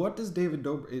what does David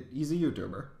Dobrik... He's a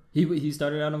YouTuber. He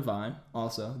started out on Vine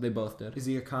also. They both did. Is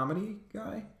he a comedy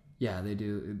guy? Yeah, they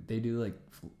do like...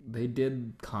 They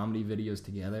did comedy videos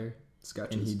together.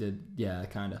 Sketches? And he did... Yeah,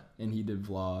 kind of. And he did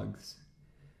vlogs.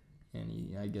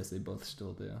 And I guess they both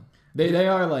still do. They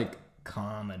are like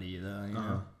comedy though, you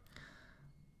know?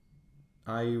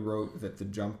 I wrote that the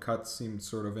jump cuts seemed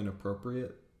sort of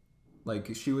inappropriate.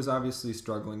 Like, she was obviously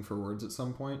struggling for words at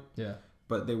some point. Yeah.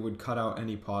 But they would cut out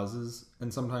any pauses,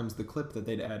 and sometimes the clip that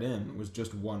they'd add in was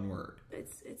just one word.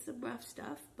 It's some rough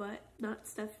stuff, but not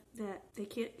stuff that they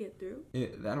can't get through.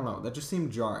 I don't know. That just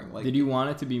seemed jarring. Like, Did you want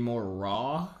it to be more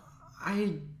raw?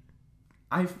 I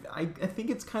think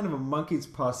it's kind of a monkey's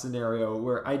paw scenario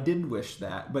where I did wish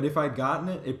that, but if I'd gotten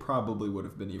it, it probably would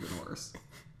have been even worse.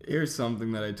 Here's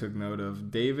something that I took note of.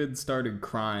 David started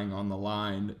crying on the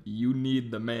line, "You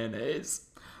need the mayonnaise."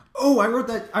 Oh, I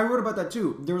wrote about that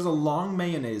too. There was a long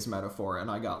mayonnaise metaphor, and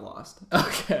I got lost.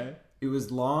 Okay. It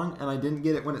was long, and I didn't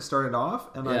get it when it started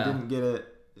off, and Yeah. I didn't get it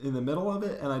in the middle of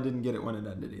it, and I didn't get it when it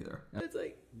ended either. It's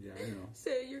like, Yeah, I know.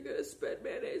 say you're gonna spread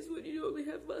mayonnaise when you only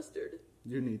have mustard.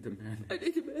 You need the mayonnaise. I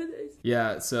need the mayonnaise.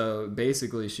 Yeah, so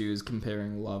basically she was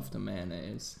comparing love to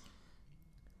mayonnaise.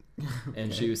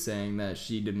 And she was saying that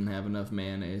she didn't have enough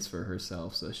mayonnaise for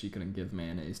herself, so she couldn't give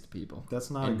mayonnaise to people.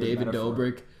 That's not and a good David metaphor.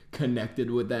 Dobrik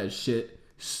connected with that shit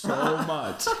so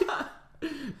much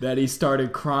that he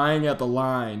started crying at the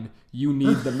line, "You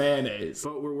need the mayonnaise."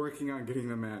 But we're working on getting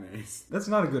the mayonnaise. That's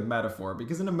not a good metaphor,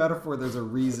 because in a metaphor, there's a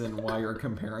reason why you're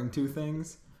comparing two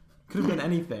things. Could have been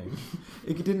anything.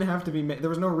 It didn't have to be... there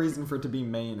was no reason for it to be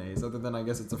mayonnaise, other than I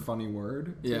guess it's a funny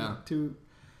word to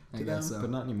I them, guess so. but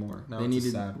not anymore. Now They it's needed,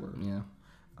 a sad word. Yeah.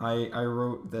 I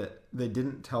wrote that they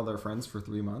didn't tell their friends for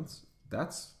 3 months.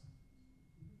 That's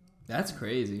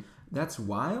crazy. That's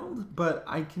wild, but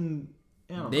I can...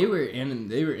 I don't They know. were in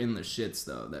the shits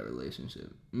though, that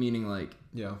relationship. Meaning like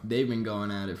they've been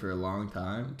going at it for a long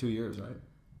time. 2 years, right?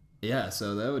 Yeah,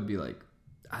 so that would be like,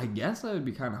 I guess that would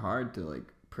be kind of hard to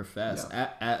like profess,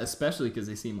 especially because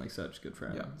they seem like such good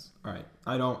friends. Yeah. All right.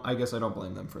 I guess I don't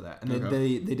blame them for that. And Okay.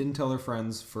 they didn't tell their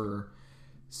friends for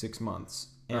 6 months.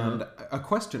 And a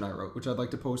question I wrote, which I'd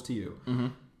like to pose to you.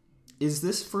 Is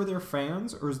this for their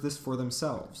fans or is this for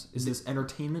themselves? Is this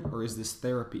entertainment or is this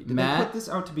therapy? Did they put this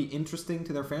out to be interesting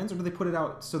to their fans or did they put it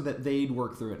out so that they'd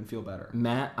work through it and feel better?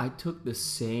 Matt, I took the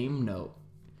same note.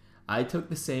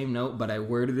 But I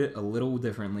worded it a little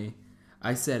differently.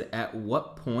 I said, at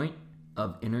what point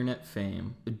of internet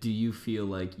fame do you feel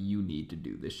like you need to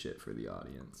do this shit for the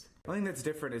audience? The thing that's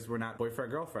different is we're not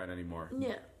boyfriend-girlfriend anymore.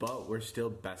 Yeah. But we're still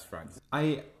best friends.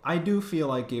 I do feel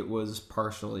like it was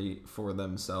partially for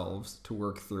themselves to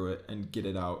work through it and get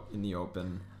it out in the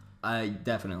open. There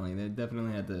definitely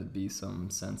had to be some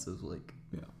sense of like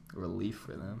relief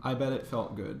for them. I bet it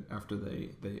felt good after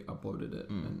they uploaded it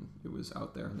and it was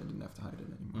out there and they didn't have to hide it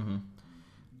anymore.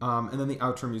 And then the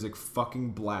outro music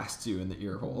fucking blasts you in the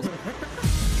ear holes.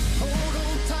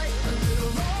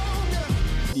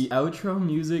 The outro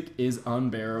music is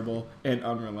unbearable and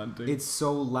unrelenting. It's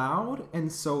so loud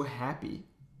and so happy.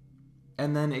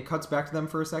 And then it cuts back to them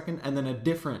for a second, and then a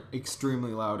different,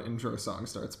 extremely loud intro song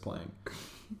starts playing. I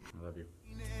love you.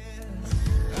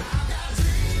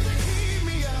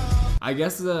 I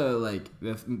guess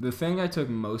the thing I took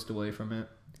most away from it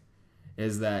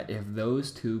is that if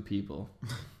those two people,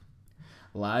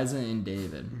 Liza and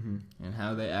David, and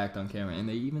how they act on camera, and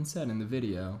they even said in the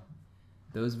video,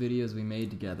 those videos we made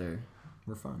together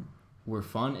were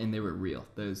fun and they were real.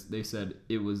 They said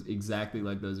it was exactly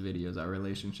like those videos. Our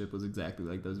relationship was exactly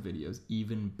like those videos,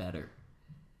 even better.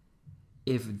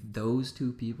 If those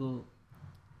two people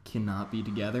cannot be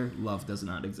together, love does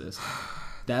not exist.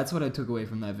 That's what I took away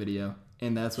from that video,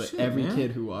 and that's what every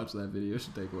kid who watched that video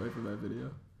should take away from that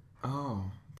video. Oh.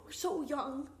 We're so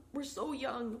young. We're so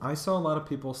young. I saw a lot of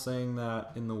people saying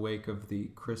that in the wake of the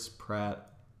Chris Pratt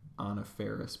Anna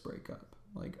Faris breakup.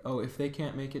 Like, oh, if they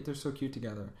can't make it, they're so cute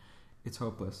together. It's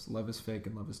hopeless. Love is fake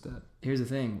and love is dead. Here's the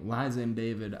thing. Liza and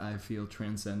David, I feel,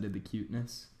 transcended the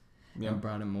cuteness and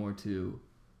brought it more to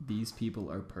these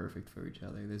people are perfect for each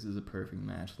other. This is a perfect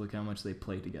match. Look how much they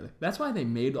play together. That's why they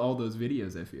made all those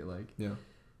videos, I feel like. Yeah.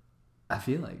 I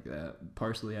feel like that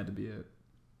partially had to be it.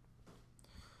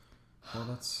 Well,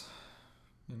 that's,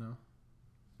 you know.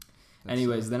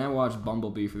 Anyways, then I watched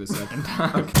Bumblebee for the second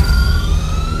time.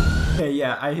 Hey,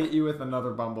 yeah, I hit you with another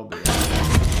Bumblebee.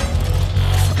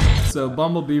 So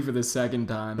Bumblebee for the second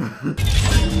time.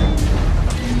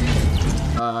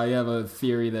 I have a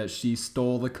theory that she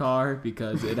stole the car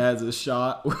because it has a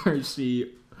shot where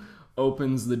she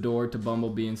opens the door to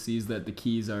Bumblebee and sees that the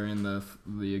keys are in the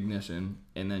ignition,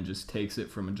 and then just takes it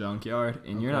from a junkyard.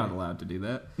 And you're not allowed to do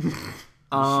that.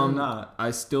 Sure not. I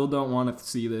still don't want to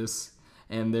see this.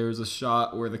 And there's a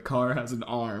shot where the car has an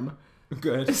arm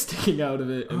sticking out of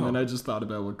it, and then I just thought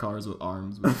about what cars with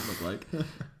arms would look like.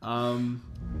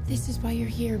 This is why you're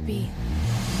here, B.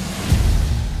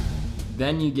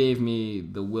 Then you gave me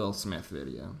the Will Smith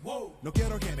video.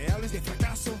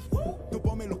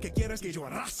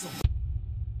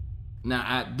 Now,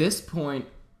 at this point,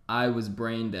 I was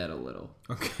brain dead a little.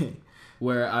 Okay.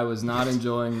 Where I was not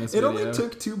enjoying this video. It only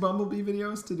took 2 Bumblebee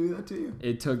videos to do that to you?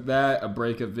 It took that, a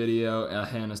breakup video, a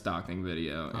Hannah Stockton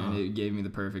video, and it gave me the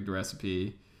perfect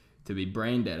recipe to be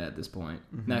brain dead at this point.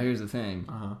 Now, here's the thing.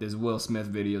 This Will Smith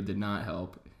video did not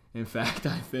help. In fact,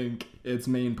 I think its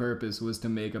main purpose was to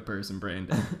make a person brain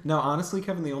dead. Now, honestly,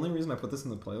 Kevin, the only reason I put this in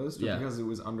the playlist was because it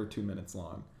was under 2 minutes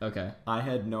long. Okay. I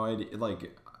had no idea,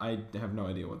 I have no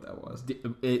idea what that was.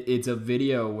 It's a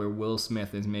video where Will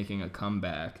Smith is making a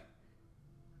comeback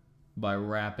by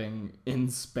rapping in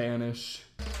Spanish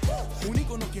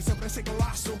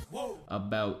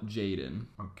about Jaden.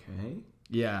 Okay.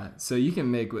 Yeah, so you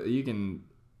can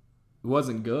it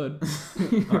wasn't good.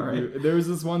 All right. There was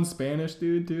this one Spanish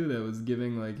dude too that was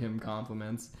giving him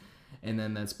compliments, and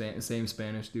then that same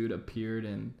Spanish dude appeared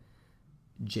in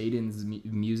Jaden's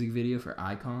music video for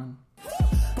Icon.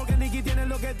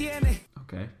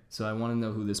 Okay. So I want to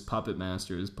know who this puppet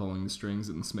master is pulling the strings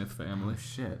in the Smith family. Oh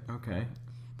shit. Okay.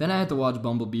 Then I had to watch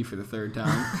Bumblebee for the third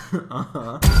time.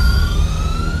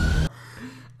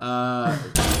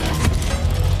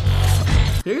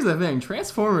 Here's the thing.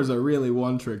 Transformers are really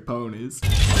one-trick ponies.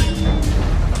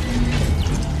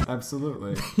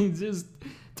 Absolutely. They just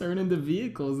turn into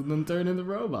vehicles and then turn into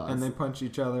robots. And they punch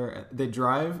each other. They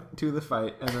drive to the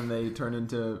fight, and then they turn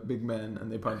into big men,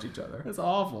 and they punch each other. That's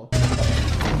awful.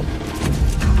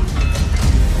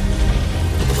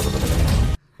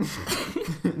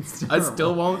 I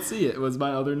still won't see it, was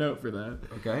my other note for that.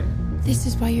 Okay. This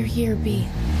is why you're here, B.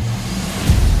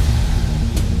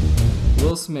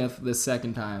 Will Smith the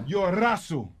second time. You're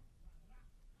raso.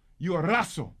 You're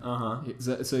raso.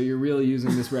 So you're really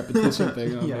using this repetition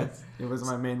thing on me. Yes, it was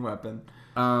my main weapon.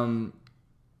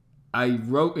 I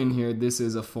wrote in here, this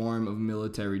is a form of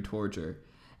military torture.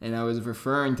 And I was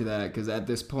referring to that because at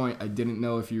this point, I didn't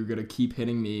know if you were going to keep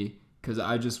hitting me because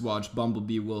I just watched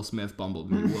Bumblebee, Will Smith,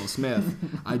 Bumblebee, Will Smith.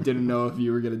 I didn't know if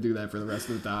you were going to do that for the rest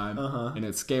of the time. And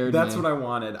it scared me. That's what I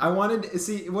wanted.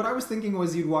 See, what I was thinking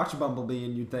was you'd watch Bumblebee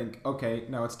and you'd think, okay,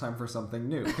 now it's time for something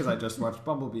new because I just watched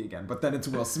Bumblebee again. But then it's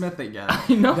Will Smith again.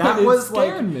 I know, it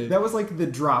scared me. That was like the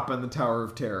drop in the Tower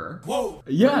of Terror. Whoa!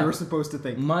 Yeah. You were supposed to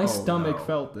think, my stomach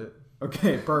felt it.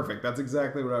 Okay, perfect. That's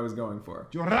exactly what I was going for.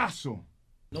 You're raso.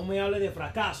 No me hable de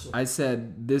fracaso. I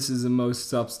said, this is the most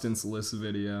substanceless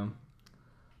video.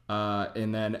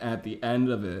 And then at the end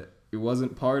of it, it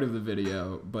wasn't part of the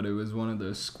video, but it was one of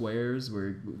those squares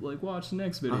where, watch the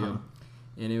next video.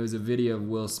 And it was a video of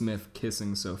Will Smith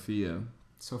kissing Sophia.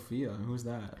 Sophia? Who's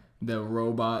that? The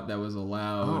robot that was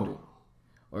allowed. Oh.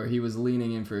 Or he was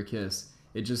leaning in for a kiss.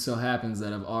 It just so happens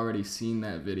that I've already seen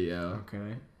that video.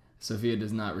 Okay. Sophia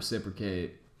does not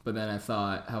reciprocate. But then I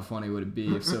thought, how funny would it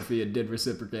be if Sophia did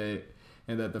reciprocate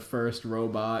and that the first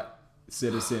robot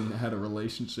citizen had a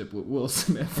relationship with Will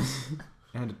Smith.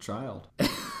 And a child. I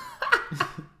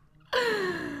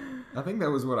think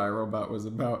that was what iRobot was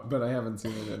about, but I haven't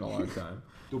seen it in a long time.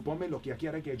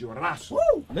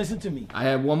 Listen to me. I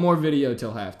had one more video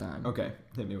till halftime. Okay,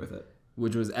 hit me with it.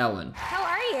 Which was Ellen. How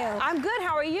are you? I'm good.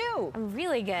 How are you? I'm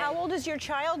really good. How old is your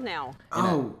child now?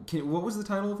 Oh, what was the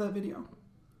title of that video?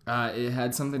 It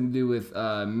had something to do with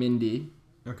Mindy.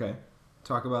 Okay.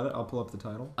 Talk about it. I'll pull up the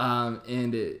title.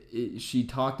 And she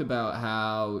talked about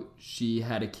how she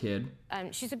had a kid.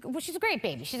 She's a great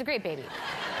baby. She's a great baby.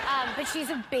 But she's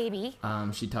a baby.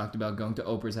 She talked about going to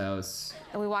Oprah's house.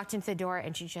 And we walked into the door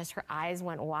and her eyes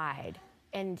went wide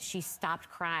and she stopped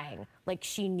crying. Like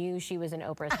she knew she was in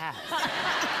Oprah's house.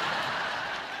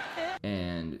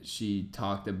 And she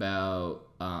talked about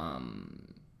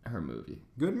her movie.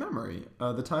 Good memory.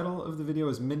 The title of the video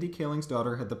is Mindy Kaling's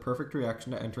daughter had the perfect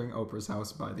reaction to entering Oprah's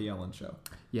house by The Ellen Show.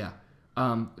 Yeah.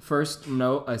 First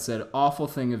note, I said awful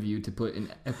thing of you to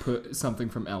put something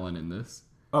from Ellen in this.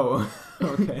 Oh,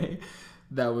 okay.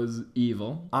 That was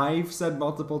evil. I've said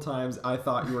multiple times I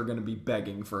thought you were going to be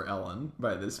begging for Ellen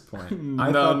by this point.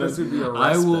 I thought this would be a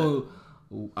respite.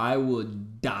 I will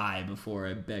die before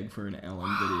I beg for an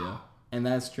Ellen video. And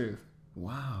that's true.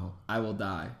 Wow. I will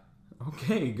die.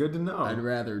 Okay, good to know. I'd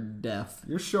rather death.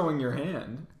 You're showing your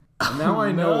hand. Now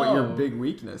I know what your big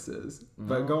weakness is.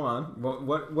 But go on.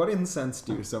 What incensed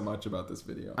you so much about this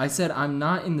video? I said I'm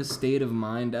not in the state of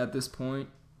mind at this point,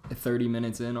 30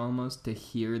 minutes in almost, to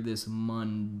hear this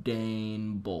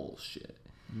mundane bullshit.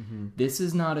 Mm-hmm. This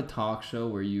is not a talk show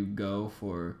where you go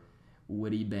for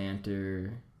witty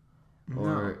banter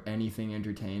or anything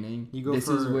entertaining. This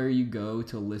is where you go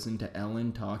to listen to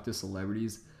Ellen talk to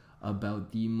celebrities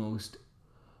about the most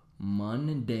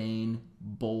mundane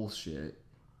bullshit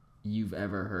you've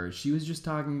ever heard. She was just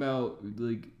talking about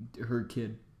like her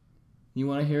kid. You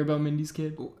want to hear about Mindy's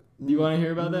kid? Do you want to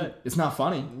hear about that? It's not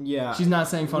funny. Yeah. She's not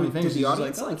saying funny things. She's just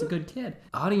like, like it's a good kid.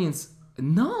 Audience,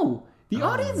 no. The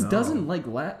audience doesn't like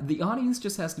laugh. The audience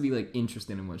just has to be like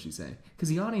interested in what she's saying. Because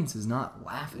the audience is not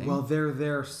laughing. Well, they're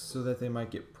there so that they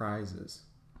might get prizes.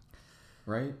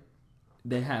 Right?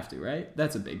 They have to, right?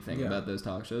 That's a big thing about those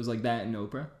talk shows. Like that and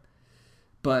Oprah.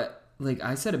 But like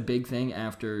I said a big thing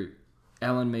after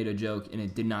Ellen made a joke and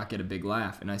it did not get a big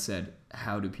laugh. And I said,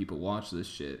 how do people watch this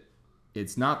shit?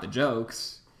 It's not the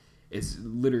jokes. It's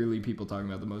literally people talking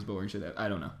about the most boring shit. I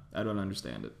don't know. I don't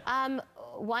understand it.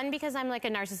 One, because I'm like a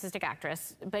narcissistic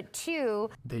actress, but two...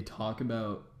 They talk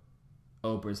about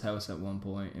Oprah's house at one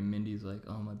point, and Mindy's like,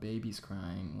 oh, my baby's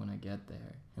crying when I get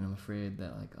there. And I'm afraid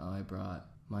that, like, oh, I brought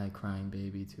my crying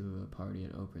baby to a party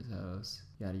at Oprah's house,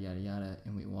 yada, yada, yada.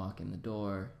 And we walk in the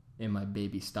door, and my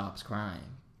baby stops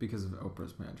crying. Because of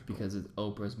Oprah's magical. Because it's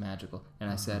Oprah's magical. And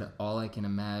I said, all I can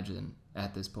imagine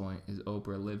at this point is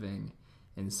Oprah living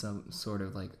in some sort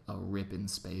of like a rip in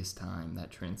space-time that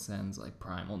transcends like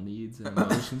primal needs and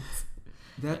emotions.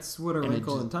 That's what A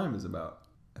Wrinkle in Time is about,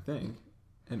 I think.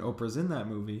 And Oprah's in that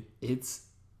movie. It's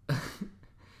a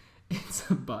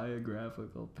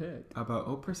biographical pic. About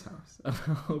Oprah's house.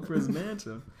 About Oprah's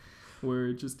mansion, where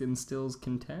it just instills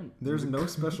content. There's no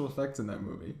special effects in that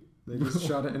movie. They just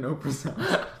shot it in Oprah's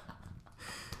house.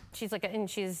 She's like,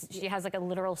 she has like a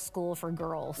literal school for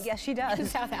girls. Yes, she does. In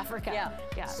South Africa.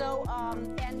 Yeah. So,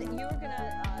 and you were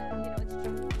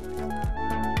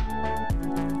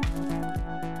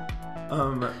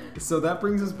gonna, So that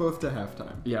brings us both to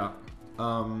halftime. Yeah.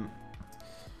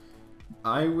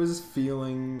 I was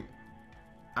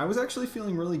actually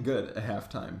feeling really good at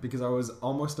halftime because I was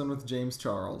almost done with James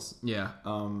Charles. Yeah.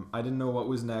 I didn't know what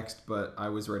was next, but I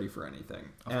was ready for anything.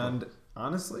 And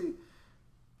honestly,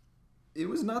 it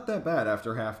was not that bad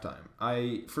after halftime.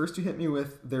 First you hit me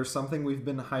with There's Something We've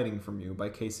Been Hiding From You by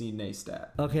Casey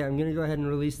Neistat. Okay, I'm going to go ahead and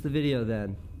release the video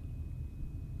then.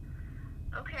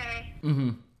 Okay. Mm-hmm.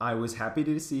 I was happy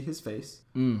to see his face.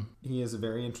 Mm. He has a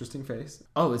very interesting face.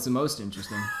 Oh, it's the most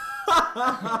interesting.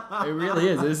 It really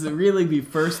is. This is really the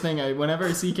first thing whenever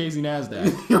I see Casey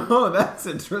Neistat. Oh, that's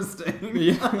interesting.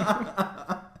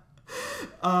 Yeah.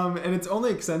 And it's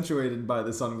only accentuated by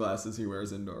the sunglasses he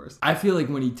wears indoors. I feel like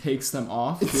when he takes them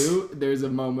off, too, there's a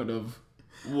moment of,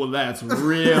 well, that's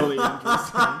really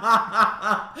interesting.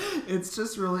 It's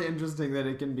just really interesting that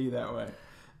it can be that way.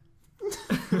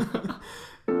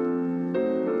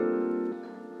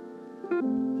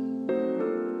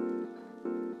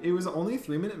 It was only a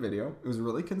 3-minute video. It was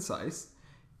really concise.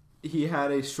 He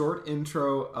had a short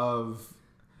intro of...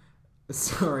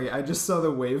 Sorry, I just saw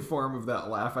the waveform of that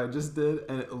laugh I just did,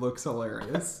 and it looks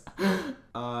hilarious.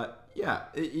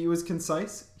 He was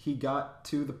concise. He got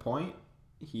to the point.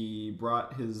 He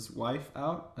brought his wife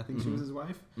out. I think she was his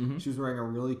wife. Mm-hmm. She was wearing a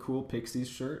really cool Pixies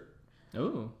shirt.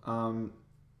 Oh.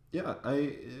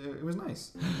 It was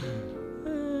nice.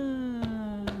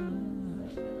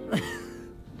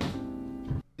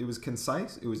 It was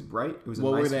concise. It was bright. It was a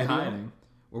nice What were they video. hiding?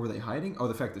 What were they hiding? Oh,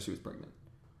 the fact that she was pregnant.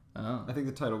 Oh. I think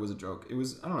the title was a joke. It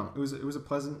was, I don't know. It was a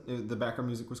pleasant, the background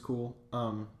music was cool.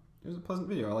 It was a pleasant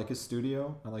video. I like his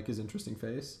studio. I like his interesting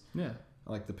face. Yeah.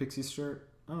 I like the Pixies shirt.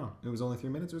 I don't know. It was only 3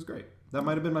 minutes. It was great. That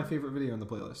might have been my favorite video in the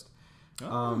playlist.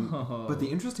 But the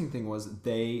interesting thing was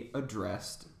they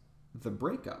addressed the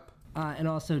breakup. And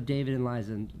also David and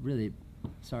Liza, really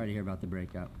sorry to hear about the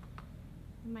breakup.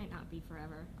 It might not be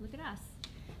forever. Look at us.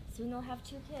 Soon they'll have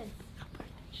 2 kids. How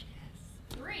pregnant she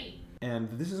is. 3.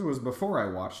 And was before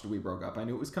I watched We Broke Up. I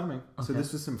knew it was coming. Okay. So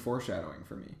this was some foreshadowing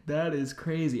for me. That is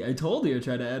crazy. I told you I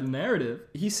tried to add a narrative.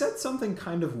 He said something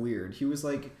kind of weird. He was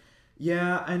like,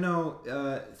 yeah, I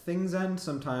know, things end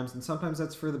sometimes, and sometimes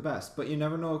that's for the best, but you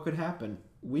never know what could happen.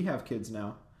 We have kids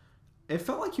now. It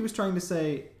felt like he was trying to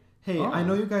say, hey, I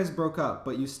know you guys broke up,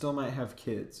 but you still might have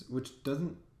kids, which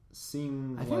doesn't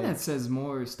seem I think that says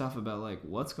more stuff about, like,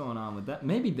 what's going on with that.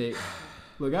 Maybe they...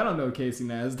 Look, I don't know Casey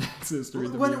Neistat's history.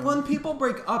 When people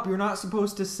break up, you're not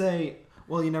supposed to say,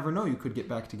 well, you never know, you could get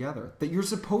back together. That you're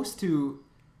supposed to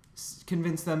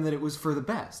convince them that it was for the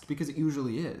best, because it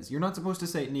usually is. You're not supposed to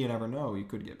say, you never know, you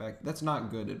could get back. That's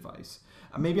not good advice.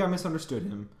 Maybe I misunderstood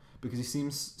him, because he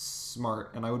seems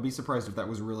smart, and I would be surprised if that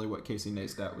was really what Casey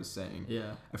Neistat was saying.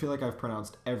 Yeah. I feel like I've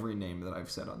pronounced every name that I've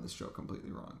said on this show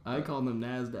completely wrong. I called him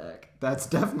NASDAQ. That's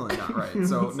definitely not right,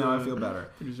 so now I feel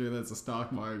better. Pretty sure that's a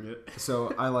stock market.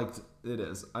 So I liked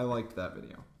that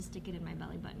video. Stick it in my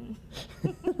belly button.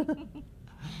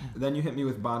 Then you hit me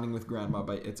with Bonding with Grandma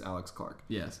by It's Alex Clark.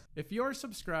 Yes. If you're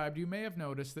subscribed, you may have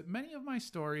noticed that many of my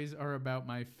stories are about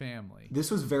my family. This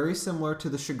was very similar to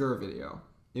the Shigur video.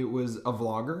 It was a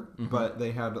vlogger, but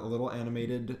they had a little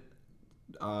animated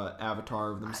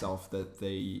avatar of themselves that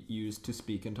they used to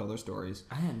speak and tell their stories.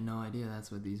 I had no idea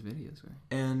that's what these videos were.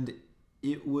 And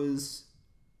it was,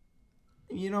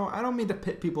 I don't mean to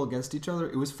pit people against each other.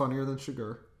 It was funnier than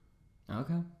Shigur.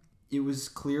 Okay. It was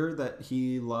clear that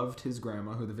he loved his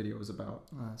grandma, who the video was about.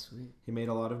 Oh, that's sweet. He made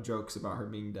a lot of jokes about her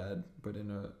being dead, but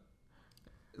in a...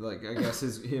 Like, I guess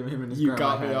him and his you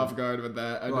grandma got me off guard with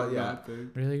that. I did not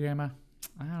think. Really, Grandma?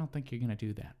 I don't think you're going to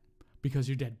do that. Because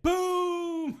you're dead.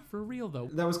 Boom! For real, though.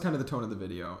 That was kind of the tone of the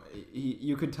video.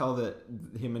 You could tell that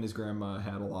him and his grandma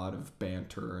had a lot of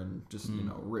banter and just,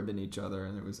 ribbing each other.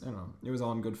 And it was, it was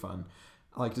all in good fun.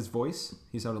 I liked his voice.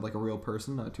 He sounded like a real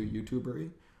person, not too YouTuber-y.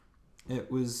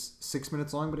 It was 6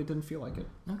 minutes long, but it didn't feel like it.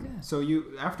 Okay. So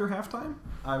after halftime,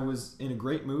 I was in a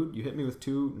great mood. You hit me with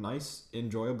 2 nice,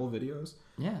 enjoyable videos.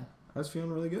 Yeah. I was feeling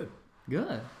really good.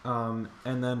 Good. And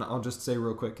then I'll just say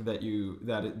real quick that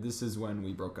this is when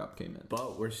We Broke Up came in.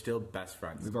 But we're still best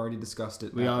friends. We've already discussed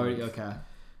it. Okay.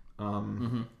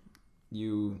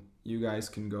 You guys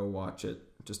can go watch it.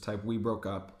 Just type We Broke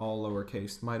Up, all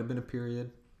lowercase. Might have been a period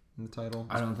in the title.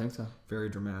 I don't think so. Very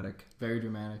dramatic. Very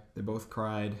dramatic. They both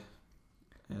cried.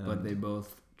 But they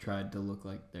both tried to look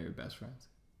like they were best friends.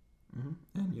 Mm-hmm.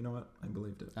 And you know what? I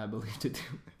believed it. I believed it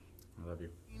too. I love you.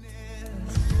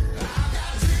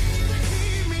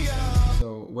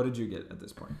 So what did you get at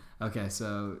this point? Okay,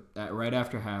 so right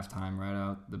after halftime, right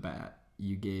out the bat,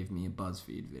 you gave me a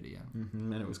BuzzFeed video.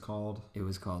 Mm-hmm. And it was called? It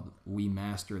was called We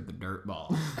Mastered the Dirt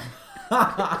Ball.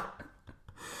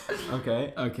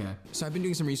 Okay. So I've been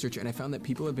doing some research and I found that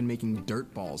people have been making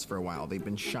dirt balls for a while. They've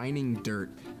been shining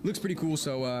dirt. Looks pretty cool.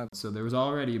 So there was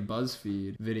already a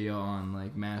BuzzFeed video on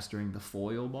like mastering the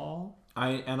foil ball.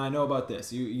 I know about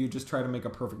this. You just try to make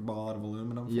a perfect ball out of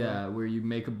aluminum foil? Yeah, where you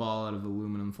make a ball out of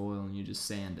aluminum foil and you just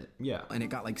sand it. Yeah. And it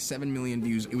got like 7 million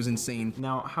views. It was insane.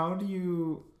 Now,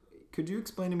 could you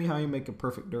explain to me how you make a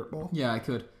perfect dirt ball? Yeah, I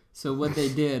could. So what they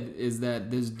did is that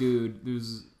this dude,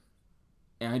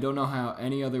 and I don't know how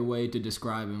any other way to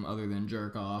describe him other than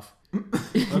jerk off.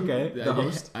 Okay, the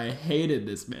host. I hated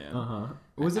this man. Uh-huh.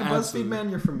 Was it a BuzzFeed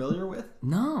man you're familiar with?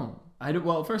 No.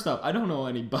 Well, first off, I don't know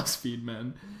any BuzzFeed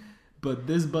men, but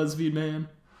this BuzzFeed man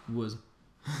was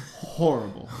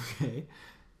horrible. Okay.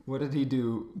 What did he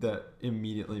do that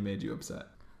immediately made you upset?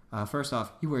 First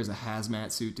off, he wears a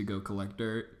hazmat suit to go collect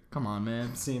dirt. Come on,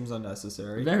 man. Seems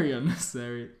unnecessary. Very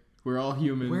unnecessary. We're all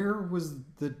human. Where was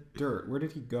the dirt? Where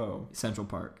did he go? Central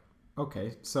Park.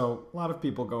 Okay, so a lot of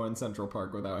people go in Central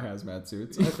Park without hazmat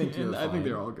suits. I think you're fine. I think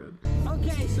they're all good.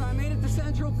 Okay, so I made it to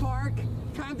Central Park.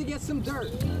 Time to get some dirt.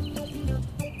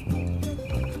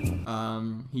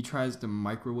 He tries to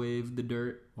microwave the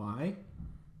dirt. Why?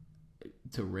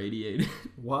 To radiate it.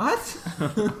 What?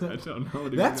 I don't know.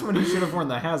 That's when he should have worn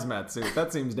the hazmat suit.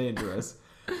 That seems dangerous.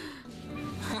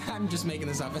 I'm just making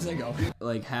this up as I go.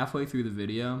 Like halfway through the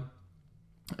video,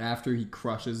 after he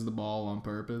crushes the ball on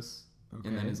purpose,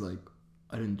 and then is like,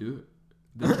 I didn't do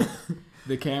it.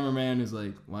 The cameraman is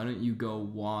like, why don't you go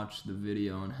watch the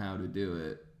video on how to do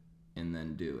it and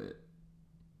then do it?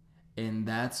 And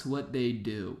that's what they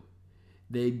do.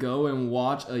 They go and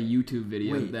watch a YouTube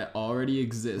video that already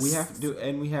exists. You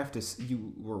had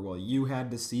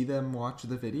to see them watch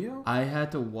the video? I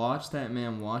had to watch that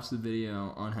man watch the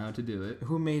video on how to do it.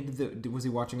 Who made was he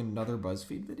watching another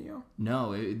BuzzFeed video?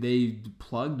 No, they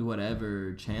plugged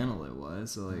whatever channel it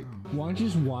was. So like, why don't you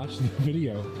just watch the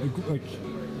video? Like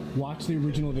watch the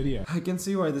original video. I can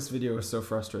see why this video is so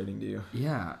frustrating to you.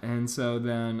 Yeah, and so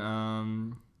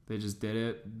then They just did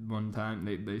it one time.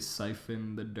 They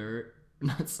siphoned the dirt.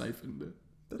 Not siphoned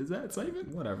it. Is that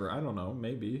siphon? Whatever. I don't know.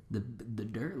 Maybe. The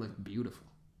dirt looked beautiful.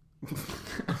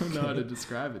 I don't know how to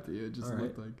describe it to you. It just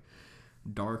looked like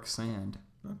dark sand.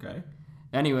 Okay.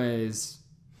 Anyways,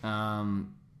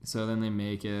 so then they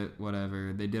make it,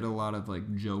 whatever. They did a lot of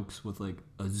like jokes with like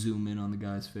a zoom in on the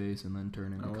guy's face and then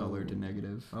turning the color to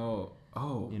negative. Oh.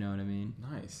 You know what I mean?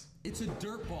 Nice. It's a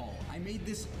dirt ball. I made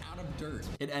this out of dirt.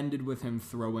 It ended with him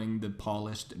throwing the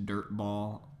polished dirt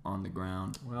ball on the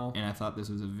ground. Well. And I thought this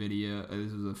was a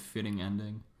fitting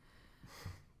ending.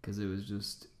 Because it was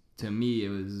just, to me, it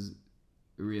was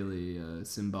really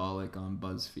symbolic on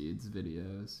BuzzFeed's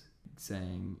videos.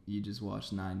 Saying you just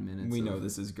watched 9 minutes. We know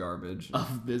this is garbage.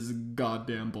 Of this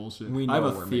goddamn bullshit. We know I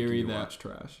have we're a theory making you that watch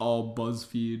trash. all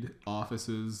BuzzFeed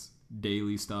offices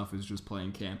daily stuff is just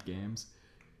playing camp games.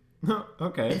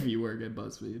 Okay. If you work at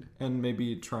BuzzFeed. And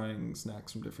maybe trying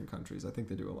snacks from different countries. I think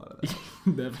they do a lot of that.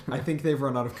 Definitely. I think they've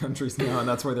run out of countries now, and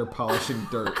that's why they're polishing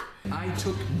dirt. I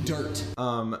took dirt.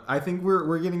 I think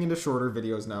we're getting into shorter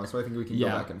videos now, so I think we can go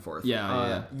back and forth.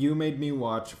 Yeah. You made me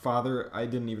watch I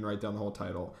didn't even write down the whole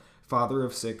title. Father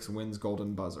of Six Wins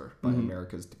Golden Buzzer by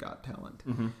America's Got Talent.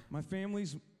 My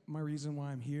family's my reason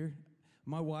why I'm here.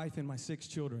 My wife and my 6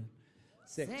 children.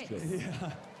 6 children.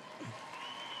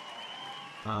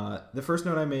 Yeah. The first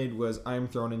note I made was I'm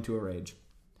thrown into a rage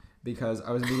because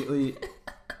I was immediately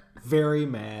very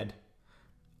mad.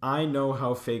 I know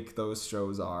how fake those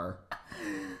shows are.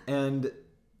 And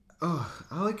all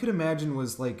I could imagine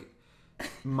was like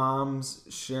moms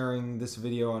sharing this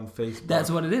video on Facebook.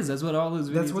 That's what it is. That's what all those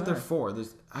videos That's what are. they're for.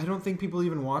 I don't think people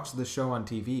even watch the show on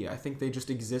TV. I think they just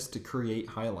exist to create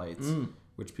highlights,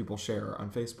 which people share on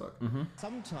Facebook.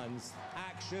 Sometimes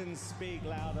actions speak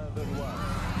louder than words.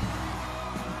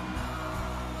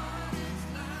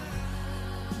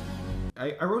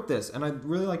 I wrote this, and I'd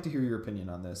really like to hear your opinion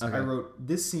on this. Okay. I wrote,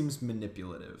 this seems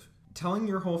manipulative. Telling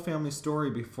your whole family story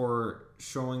before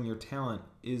showing your talent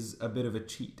is a bit of a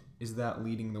cheat. Is that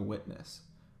leading the witness?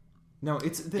 No,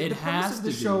 the premise of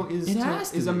the show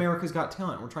is America's Got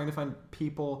Talent. We're trying to find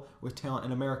people with talent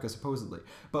in America, supposedly.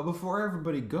 But before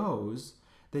everybody goes,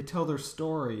 they tell their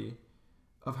story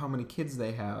of how many kids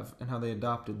they have and how they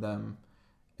adopted them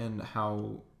and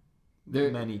how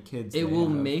many kids it will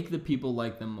make the people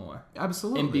like them more.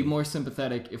 Absolutely. And be more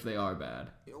sympathetic if they are bad.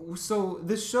 So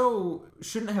this show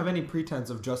shouldn't have any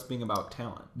pretense of just being about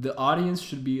talent. The audience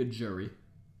should be a jury.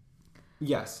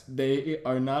 Yes. They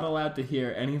are not allowed to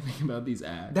hear anything about these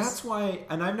ads. That's why,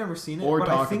 and I've never seen it, or but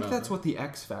I talk think about that's them. what the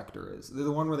X Factor is. They're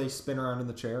the one where they spin around in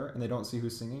the chair and they don't see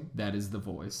who's singing. That is The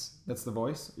Voice. That's The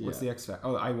Voice? Yeah. What's the X Factor?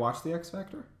 Oh, I watched the X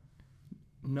Factor?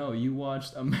 No, you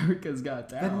watched America's Got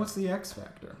Talent. Then what's the X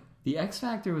Factor? The X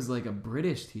Factor was like a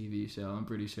British TV show, I'm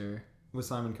pretty sure. Was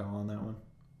Simon Cowell on that one?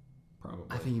 Probably.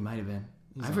 I think he might have been.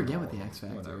 I forget what the X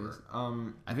Factor is.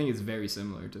 I think it's very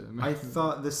similar to I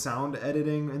thought the sound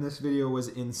editing in this video was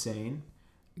insane.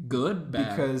 Good? Bad?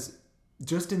 Because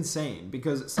just insane.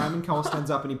 Because Simon Cowell stands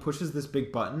up and he pushes this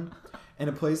big button and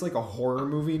it plays like a horror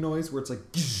movie noise where it's like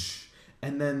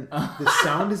and then the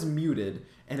sound is muted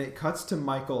and it cuts to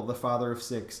Michael, the father of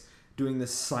 6, doing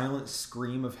this silent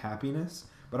scream of happiness.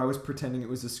 But I was pretending it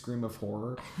was a scream of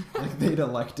horror. Like they'd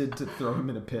elected to throw him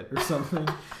in a pit or something.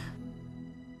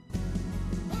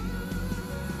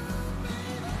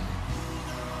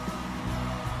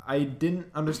 I didn't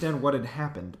understand what had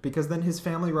happened because then his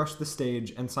family rushed the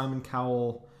stage and Simon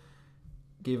Cowell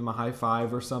gave him a high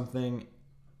five or something.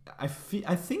 I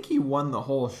think he won the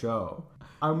whole show.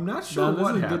 I'm not sure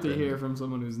what happened. This is good to hear from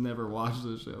someone who's never watched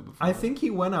the show before. I think he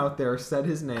went out there, said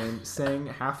his name, sang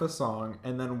half a song,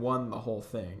 and then won the whole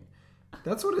thing.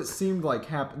 That's what it seemed like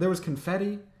happened. There was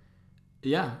confetti.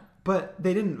 Yeah. But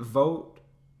they didn't vote.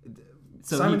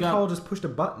 So Simon Cowell just pushed a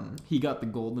button. He got the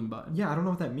golden button. Yeah, I don't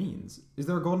know what that means. Is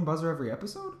there a golden buzzer every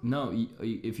episode? No,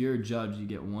 if you're a judge, you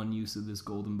get one use of this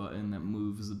golden button that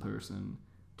moves the person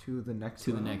to the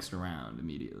next round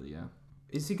immediately. Yeah.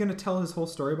 Is he going to tell his whole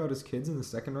story about his kids in the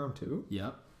second round too?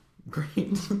 Yep.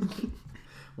 Great.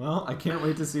 Well, I can't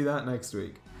wait to see that next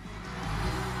week.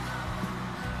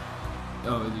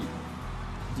 Oh,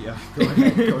 yeah. Go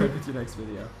ahead with your next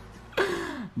video.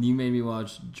 You made me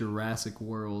watch Jurassic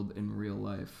World in real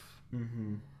life.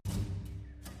 Mm-hmm.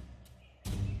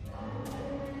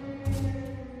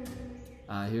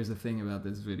 Here's the thing about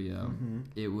this video. Mm-hmm.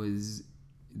 It was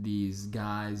these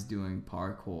guys doing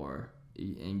parkour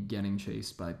and getting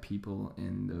chased by people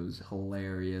in those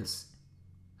hilarious,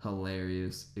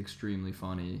 extremely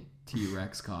funny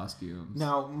T-Rex costumes.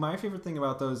 Now, my favorite thing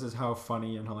about those is how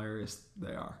funny and hilarious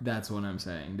they are. That's what I'm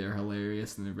saying. They're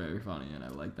hilarious and they're very funny, and I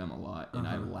like them a lot, and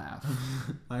I laugh.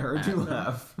 I heard you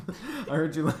laugh. I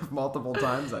heard you laugh multiple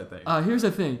times, I think. Here's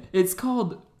the thing. It's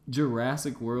called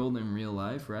Jurassic World in real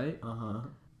life, right?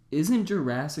 Isn't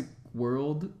Jurassic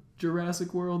World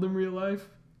in real life?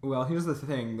 Well, here's the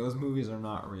thing. Those movies are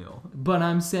not real. But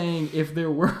I'm saying if there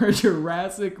were a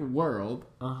Jurassic World,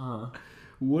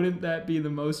 wouldn't that be the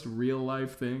most real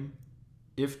life thing?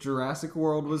 If Jurassic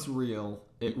World was real,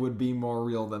 it would be more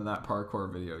real than that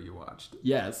parkour video you watched.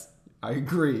 Yes. I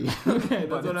agree. Okay,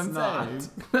 that's what I'm saying.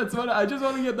 That's what I just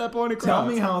want to get that point across. Tell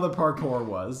me how the parkour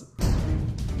was.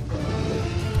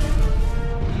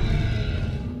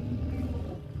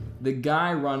 The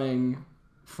guy running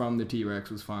from the T-Rex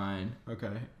was fine.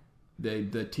 Okay.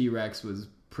 The T-Rex was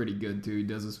pretty good too. He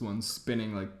does this one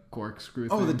spinning like corkscrew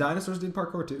thing. Oh, the dinosaurs did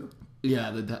parkour too?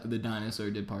 Yeah, the dinosaur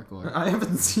did parkour. I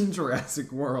haven't seen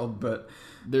Jurassic World, but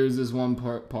there's this one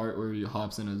part where he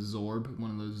hops in a Zorb,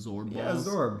 one of those Zorb balls. Yeah,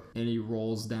 Zorb. And he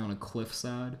rolls down a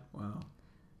cliffside. Wow.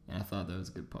 And I thought that was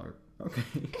a good part. Okay.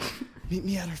 Meet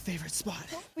me at our favorite spot.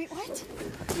 Wait, what?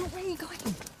 Where are you going?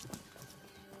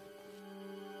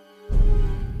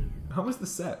 How was the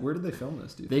set? Where did they film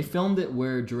this, dude? They filmed it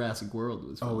where Jurassic World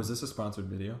was filmed. Oh, was this a sponsored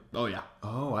video? Oh, yeah.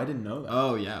 Oh, I didn't know that.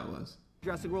 Oh, yeah, it was.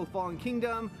 Jurassic World Fallen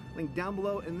Kingdom, link down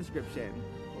below in the description.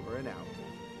 Over and out.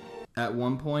 At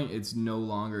one point, it's no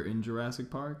longer in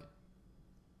Jurassic Park.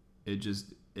 It's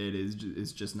just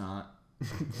not.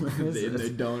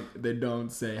 They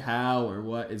don't say how or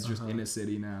what. It's just in a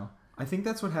city now. I think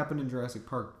that's what happened in Jurassic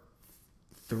Park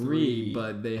 3,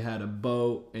 but they had a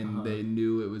boat and they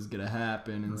knew it was gonna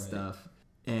happen and stuff.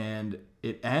 And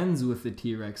it ends with the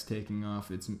T-Rex taking off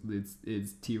its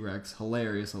T-Rex,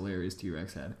 hilarious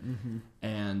T-Rex head,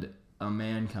 and a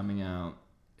man coming out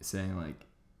saying like,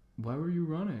 "Why were you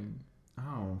running?"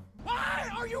 Oh. Why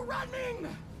are you running?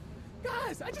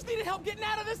 Guys, I just needed help getting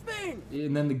out of this thing.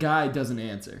 And then the guy doesn't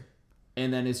answer,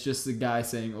 and then it's just the guy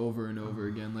saying over and over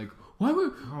again like, "Why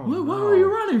were you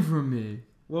running from me?"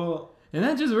 Well. And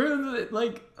that just ruins it.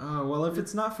 Like, well, if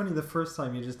it's not funny the first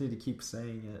time, you just need to keep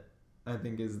saying it. I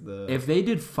think is the. If they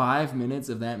did 5 minutes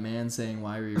of that man saying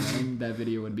 "Why are you running?" that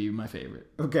video would be my favorite.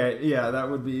 Okay, yeah, that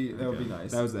would be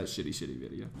nice. That was that shitty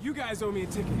video. You guys owe me a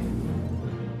ticket.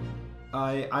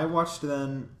 I watched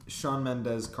then Shawn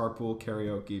Mendes Carpool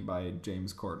Karaoke by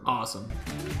James Corden. Awesome.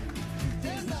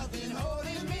 There's nothing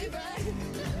holding me back.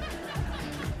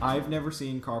 I've never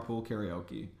seen Carpool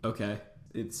Karaoke. Okay.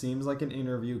 It seems like an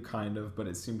interview, kind of, but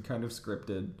it seemed kind of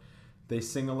scripted. They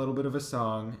sing a little bit of a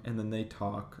song, and then they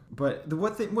talk. But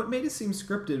what made it seem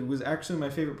scripted was actually my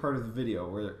favorite part of the video,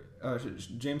 where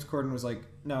James Corden was like,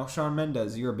 "Now, Shawn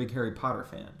Mendes, you're a big Harry Potter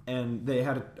fan." And they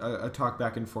had a talk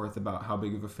back and forth about how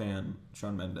big of a fan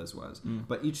Shawn Mendes was.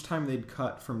 But each time they'd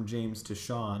cut from James to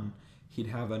Shawn, he'd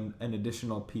have an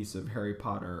additional piece of Harry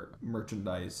Potter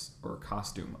merchandise or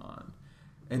costume on.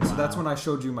 And so that's when I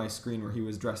showed you my screen where he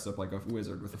was dressed up like a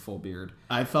wizard with a full beard.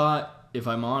 I thought, if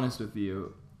I'm honest with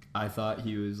you, I thought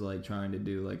he was like trying to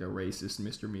do like a racist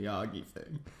Mr. Miyagi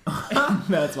thing.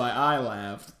 That's why I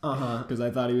laughed. Because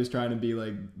I thought he was trying to be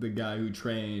like the guy who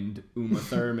trained Uma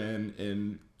Thurman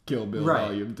in Kill Bill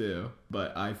Volume 2.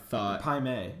 But I thought... Pai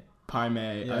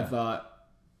Mei. Yeah. I thought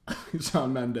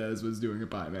Shawn Mendes was doing a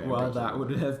Pai Mei. Well, that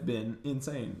would have been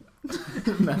insane.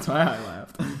 That's why I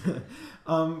laughed.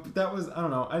 That was, I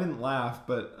don't know, I didn't laugh,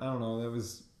 but I don't know, that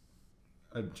was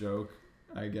a joke,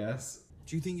 I guess.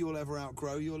 Do you think you'll ever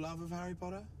outgrow your love of Harry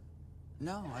Potter?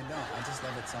 No, I don't. I just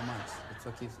love it so much. It's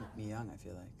what keeps me young, I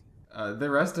feel like. The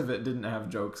rest of it didn't have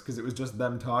jokes because it was just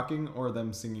them talking or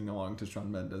them singing along to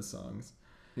Shawn Mendes songs.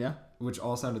 Yeah. Which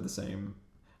all sounded the same.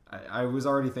 I was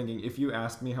already thinking, if you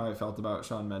asked me how I felt about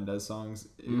Shawn Mendes songs,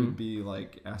 it would be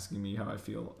like asking me how I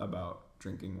feel about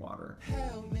drinking water.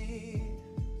 Help me.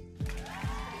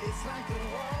 It's like the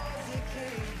walls are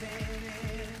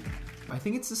caving in. I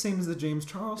think it's the same as the James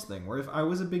Charles thing, where if I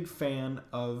was a big fan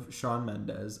of Shawn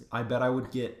Mendes, I bet I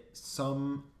would get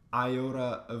some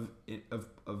iota of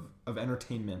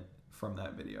entertainment from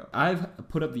that video. I've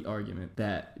put up the argument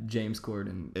that James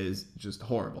Corden is just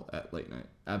horrible at late night.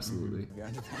 Absolutely.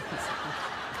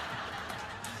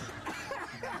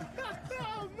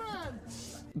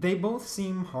 They both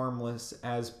seem harmless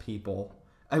as people.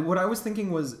 What I was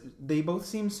thinking was they both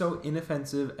seem so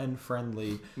inoffensive and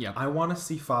friendly. Yeah. I want to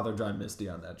see Father John Misty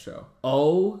on that show.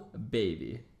 Oh,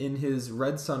 baby. In his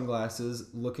red sunglasses,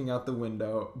 looking out the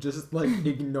window, just like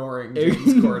ignoring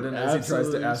James Corden as he tries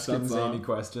to ask him zany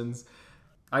questions.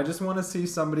 I just want to see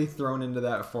somebody thrown into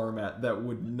that format that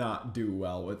would not do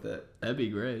well with it. That'd be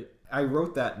great. I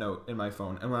wrote that note in my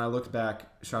phone, and when I looked back,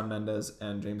 Shawn Mendes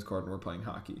and James Corden were playing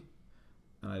hockey.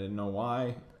 And I didn't know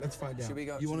why. Let's find out. Should we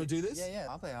go? You want to do this? Yeah,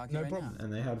 I'll play hockey No right problem. now.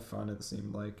 And they had fun, it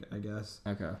seemed like, I guess.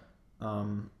 Okay.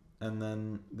 And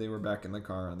then they were back in the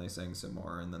car, and they sang some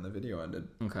more, and then the video ended.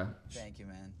 Okay. Thank you,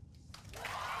 man.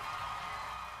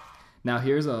 Now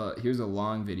here's a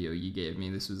long video you gave me.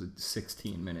 This was a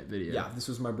 16-minute video. Yeah, this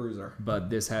was my bruiser. But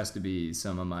this has to be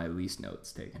some of my least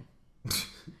notes taken.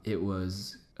 It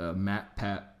was a Matt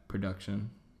Pat production.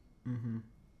 Mm-hmm.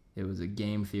 It was a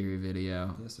game theory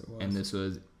video. Yes, it was. And this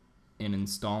was an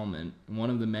installment, one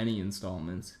of the many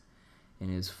installments in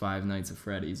his Five Nights at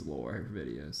Freddy's lore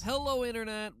videos. Hello,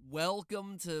 Internet.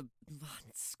 Welcome to...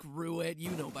 Screw it. You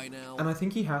know by now. And I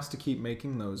think he has to keep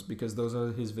making those because those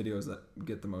are his videos that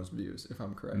get the most views, if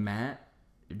I'm correct. Matt,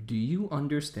 do you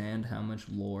understand how much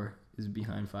lore is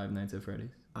behind Five Nights at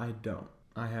Freddy's? I don't.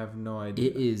 I have no idea.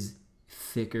 It is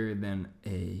thicker than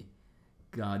a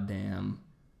goddamn...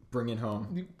 Bring it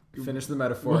home. Finish the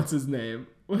metaphor. What's his name?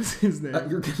 What's his name?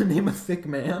 You're gonna name a thick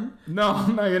man? No,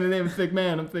 I'm not gonna name a thick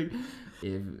man. I'm thinking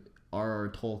if R.R.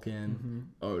 Tolkien,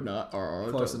 not R.R.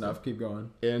 Close Tolkien, enough. Keep going.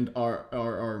 and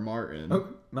R.R. Martin,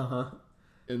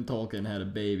 and Tolkien had a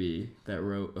baby that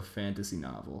wrote a fantasy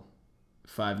novel.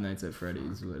 Five Nights at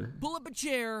Freddy's would pull up a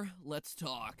chair. Let's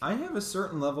talk. I have a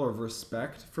certain level of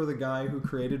respect for the guy who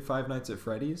created Five Nights at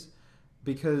Freddy's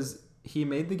because he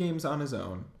made the games on his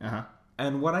own.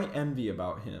 And what I envy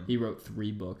about him, he wrote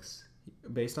 3 books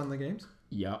based on the games.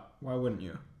 Yep. Why wouldn't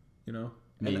you? You know.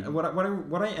 Maybe. And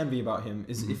what I envy about him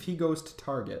is if he goes to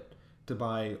Target to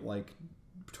buy like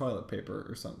toilet paper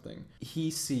or something,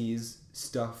 he sees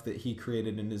stuff that he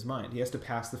created in his mind. He has to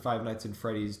pass the Five Nights at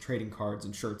Freddy's trading cards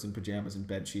and shirts and pajamas and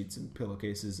bed sheets and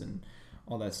pillowcases and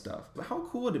all that stuff. But how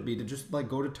cool would it be to just like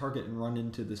go to Target and run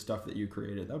into the stuff that you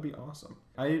created? That would be awesome.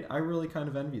 I really kind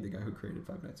of envy the guy who created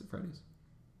Five Nights at Freddy's.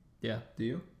 Yeah. Do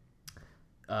you?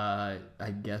 I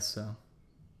guess so.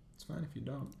 It's fine if you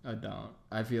don't. I don't.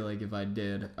 I feel like if I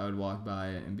did, I would walk by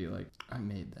it and be like, I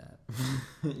made that.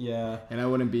 Yeah. And I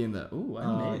wouldn't be in the, ooh,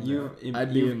 I made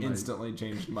that. You've instantly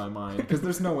changed my mind because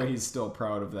there's no way he's still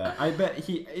proud of that. I bet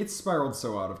it's spiraled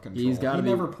so out of control. He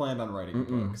never planned on writing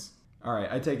books. All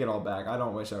right, I take it all back. I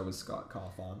don't wish I was Scott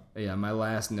Cawthon. Yeah, my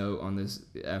last note on this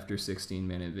after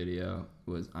 16-minute video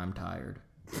was, I'm tired.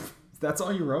 That's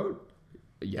all you wrote?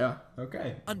 Yeah.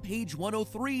 Okay. On page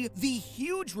 103, the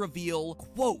huge reveal,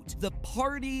 quote, "The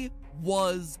party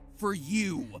was for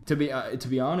you." To be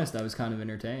honest, I was kind of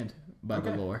entertained by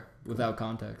the lore without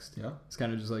context. Yeah. It's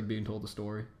kind of just like being told a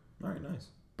story. All right, nice.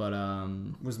 But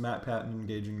was Matt Pat an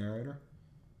engaging narrator?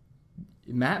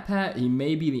 Matt Pat, he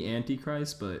may be the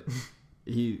Antichrist, but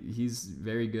he's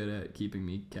very good at keeping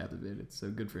me captivated, so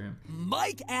good for him.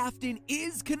 Mike Afton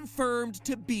is confirmed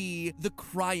to be the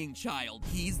crying child.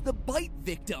 He's the bite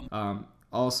victim.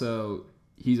 Also,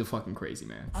 he's a fucking crazy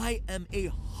man. I am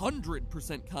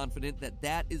 100% confident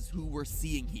that is who we're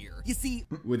seeing here. You see,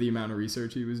 with the amount of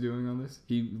research he was doing on this,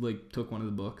 he like took one of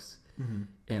the books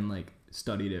and like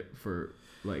studied it for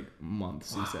like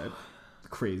months. He said,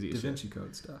 crazy Da shit. Vinci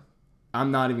Code stuff. I'm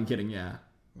not even kidding. Yeah.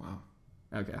 Wow.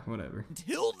 Okay, whatever.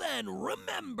 Till then,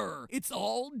 remember, it's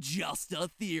all just a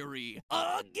theory.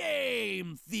 A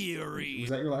game theory. Was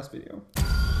that your last video?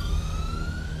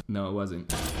 No, it wasn't.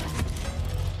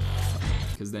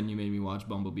 Because then you made me watch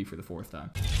Bumblebee for the 4th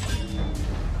time.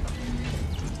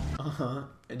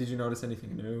 Did you notice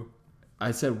anything new?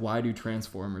 I said, why do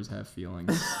Transformers have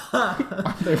feelings?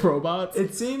 Are they robots?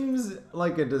 It seems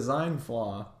like a design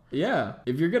flaw. Yeah.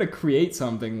 If you're going to create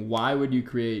something, why would you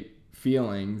create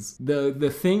feelings? The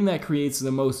thing that creates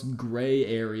the most gray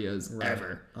areas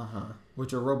ever.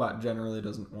 Which a robot generally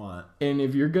doesn't want. And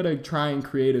if you're going to try and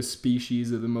create a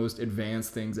species of the most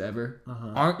advanced things ever,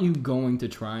 aren't you going to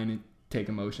try and take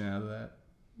emotion out of that?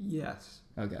 Yes.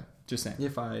 Okay. Just saying.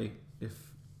 If I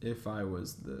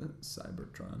was the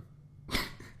Cybertron,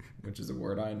 which is a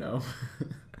word I know.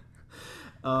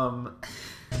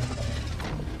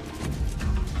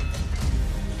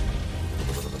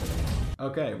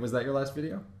 Okay, was that your last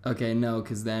video? Okay, no,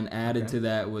 because then added to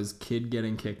that was kid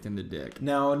getting kicked in the dick.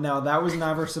 No, that was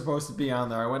never supposed to be on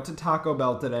there. I went to Taco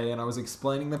Bell today and I was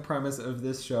explaining the premise of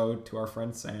this show to our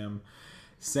friend Sam.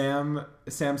 Sam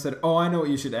said, "Oh, I know what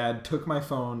you should add." Took my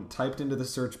phone, typed into the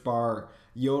search bar,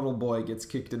 "Yodel boy gets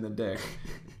kicked in the dick."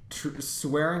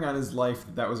 Swearing on his life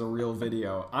that was a real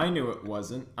video. I knew it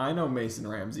wasn't. I know Mason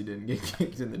Ramsey didn't get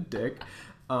kicked in the dick.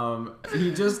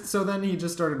 He just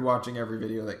started watching every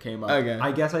video that came up. Okay.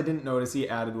 I guess I didn't notice he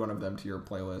added one of them to your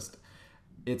playlist.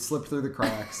 It slipped through the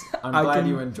cracks. I'm glad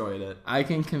you enjoyed it. I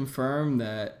can confirm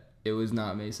that It was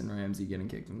not Mason Ramsey getting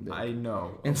kicked in the dick. I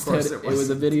know. Instead, it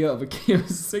was a video of a kid. It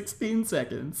was 16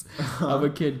 seconds of a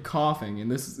kid coughing,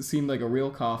 and this seemed like a real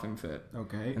coughing fit.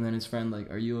 Okay. And then his friend, like,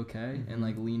 "Are you okay?" And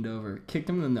like leaned over, kicked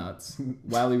him in the nuts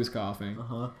while he was coughing.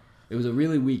 It was a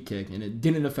really weak kick, and it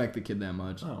didn't affect the kid that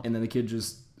much. Oh. And then the kid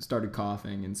just started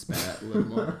coughing and spat a little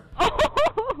more.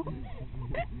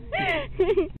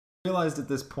 I realized at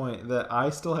this point that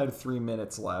I still had 3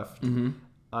 minutes left.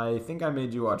 I think I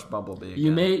made you watch Bumblebee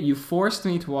again. You forced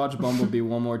me to watch Bumblebee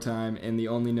one more time, and the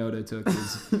only note I took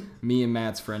is me and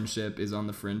Matt's friendship is on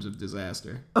the fringe of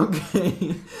disaster.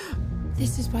 Okay.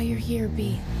 This is why you're here,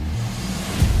 B.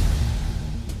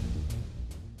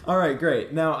 All right,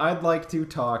 great. Now I'd like to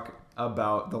talk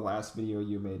about the last video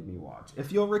you made me watch.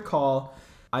 If you'll recall,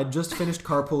 I just finished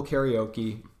Carpool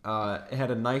Karaoke. It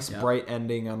had a nice bright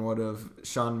ending on one of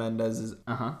Shawn Mendes'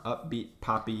 upbeat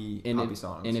poppy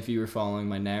songs. And if you were following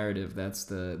my narrative, that's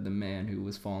the man who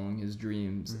was following his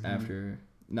dreams after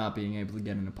not being able to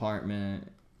get an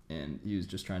apartment, and he was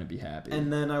just trying to be happy.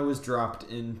 And then I was dropped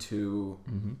into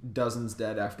Dozens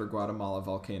Dead After Guatemala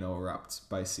Volcano Erupts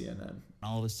by CNN.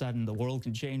 All of a sudden, the world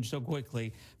can change so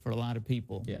quickly for a lot of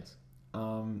people. Yes.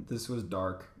 This was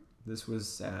dark. This was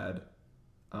sad.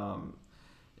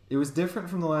 It was different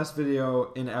from the last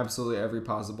video in absolutely every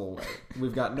possible way.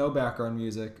 We've got no background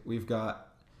music. We've got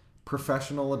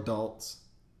professional adults,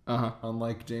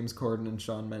 unlike James Corden and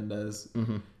Shawn Mendes.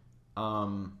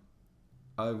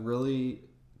 A really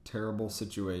terrible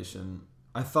situation.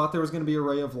 I thought there was going to be a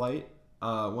ray of light.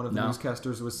 One of the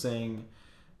newscasters was saying,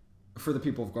 for the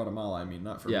people of Guatemala, I mean,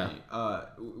 not for me,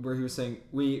 where he was saying,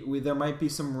 we there might be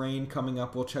some rain coming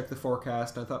up. We'll check the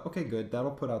forecast. I thought, okay, good.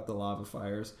 That'll put out the lava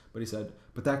fires. But he said,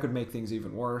 but that could make things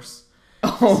even worse.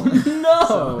 Oh, no!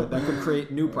 So that could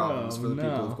create new problems for the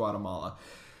people of Guatemala.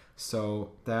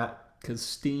 So that... Because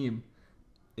steam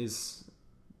is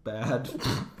bad.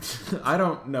 I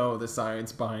don't know the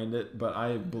science behind it, but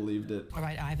I believed it. All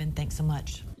right, Ivan, thanks so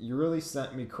much. You really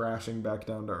sent me crashing back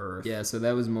down to earth. Yeah, so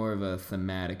that was more of a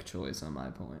thematic choice on my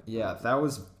point. Yeah, that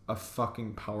was a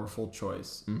fucking powerful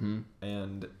choice.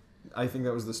 And I think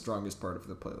that was the strongest part of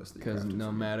the playlist. Because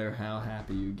no matter how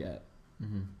happy you get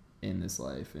in this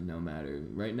life, and no matter...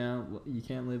 Right now, you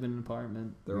can't live in an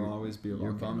apartment. There will always be a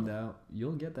volcano. You're bummed out.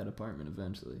 You'll get that apartment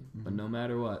eventually. But no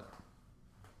matter what...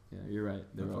 Yeah, you're right.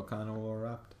 The volcano will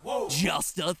erupt. Whoa.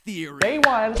 Just a theory. Day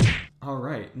one. All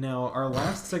right. Now, our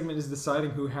last segment is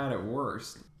deciding who had it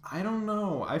worst. I don't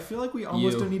know. I feel like we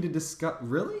almost don't need to discuss...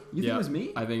 Really? You think it was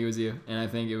me? I think it was you. And I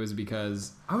think it was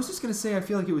because... I was just going to say I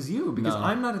feel like it was you because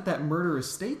I'm not at that murderous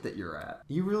state that you're at.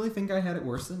 You really think I had it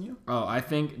worse than you? Oh, I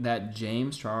think that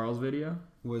James Charles video...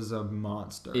 was a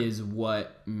monster. Is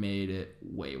what made it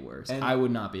way worse. And I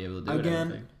would not be able to do it.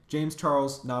 Again, James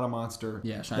Charles, not a monster.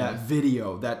 Yeah, that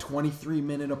video, that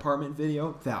 23-minute apartment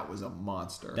video, that was a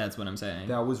monster. That's what I'm saying.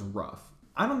 That was rough.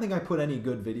 I don't think I put any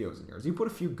good videos in yours. You put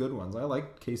a few good ones. I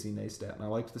liked Casey Neistat, and I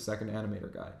liked the second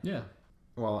animator guy. Yeah.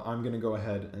 Well, I'm going to go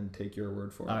ahead and take your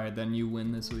word for it. All right, then you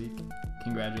win this week.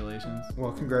 Congratulations.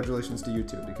 Well, congratulations to you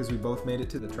two, because we both made it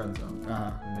to the Trendzone.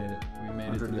 We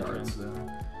made it to the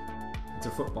Trendzone. It's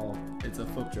a football. It's a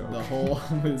foot joke. The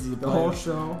whole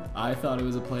show. I thought it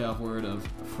was a playoff word of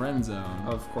friend zone.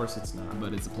 Of course it's not.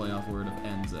 But it's a playoff word of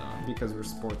end zone. Because we're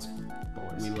sports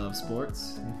boys. We love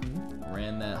sports.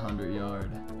 Ran that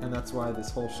 100-yard. And that's why this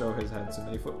whole show has had so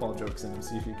many football jokes in them.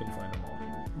 See if you can find them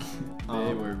all.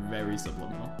 They were very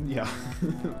subliminal. Yeah.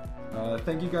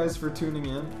 Thank you guys for tuning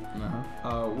in.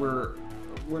 We're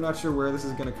not sure where this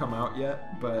is going to come out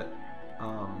yet, but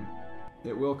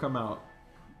it will come out.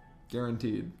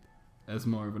 Guaranteed. As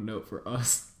more of a note for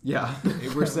us. Yeah,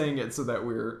 we're saying it so that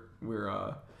we're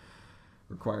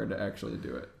required to actually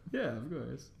do it. Yeah, of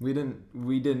course. We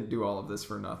didn't do all of this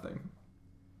for nothing.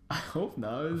 I hope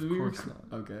not. Of course not.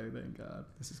 Okay, thank God.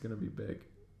 This is gonna be big.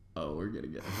 Oh, we're gonna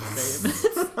get famous.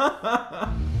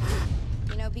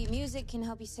 You know, beat music can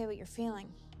help you say what you're feeling.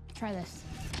 Try this.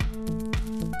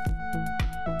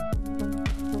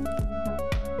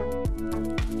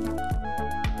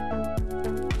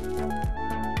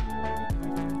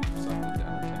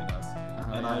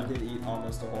 And I did eat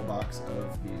almost a whole box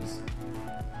of these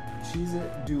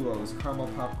Cheez-It Duos, caramel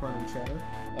popcorn and cheddar.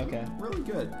 Okay. Really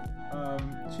good.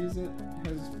 Cheez-It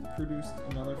has produced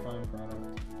another fine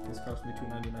product. This cost me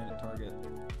 $2.99 at Target,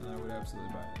 and I would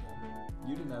absolutely buy it again.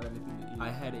 You didn't have anything to eat.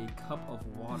 I had a cup of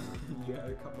water. You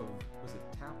had a cup of, was it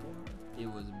tap water? It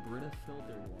was Brita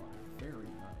filter water. Very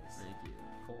nice. Thank you.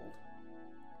 Cold?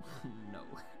 No.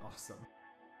 Awesome.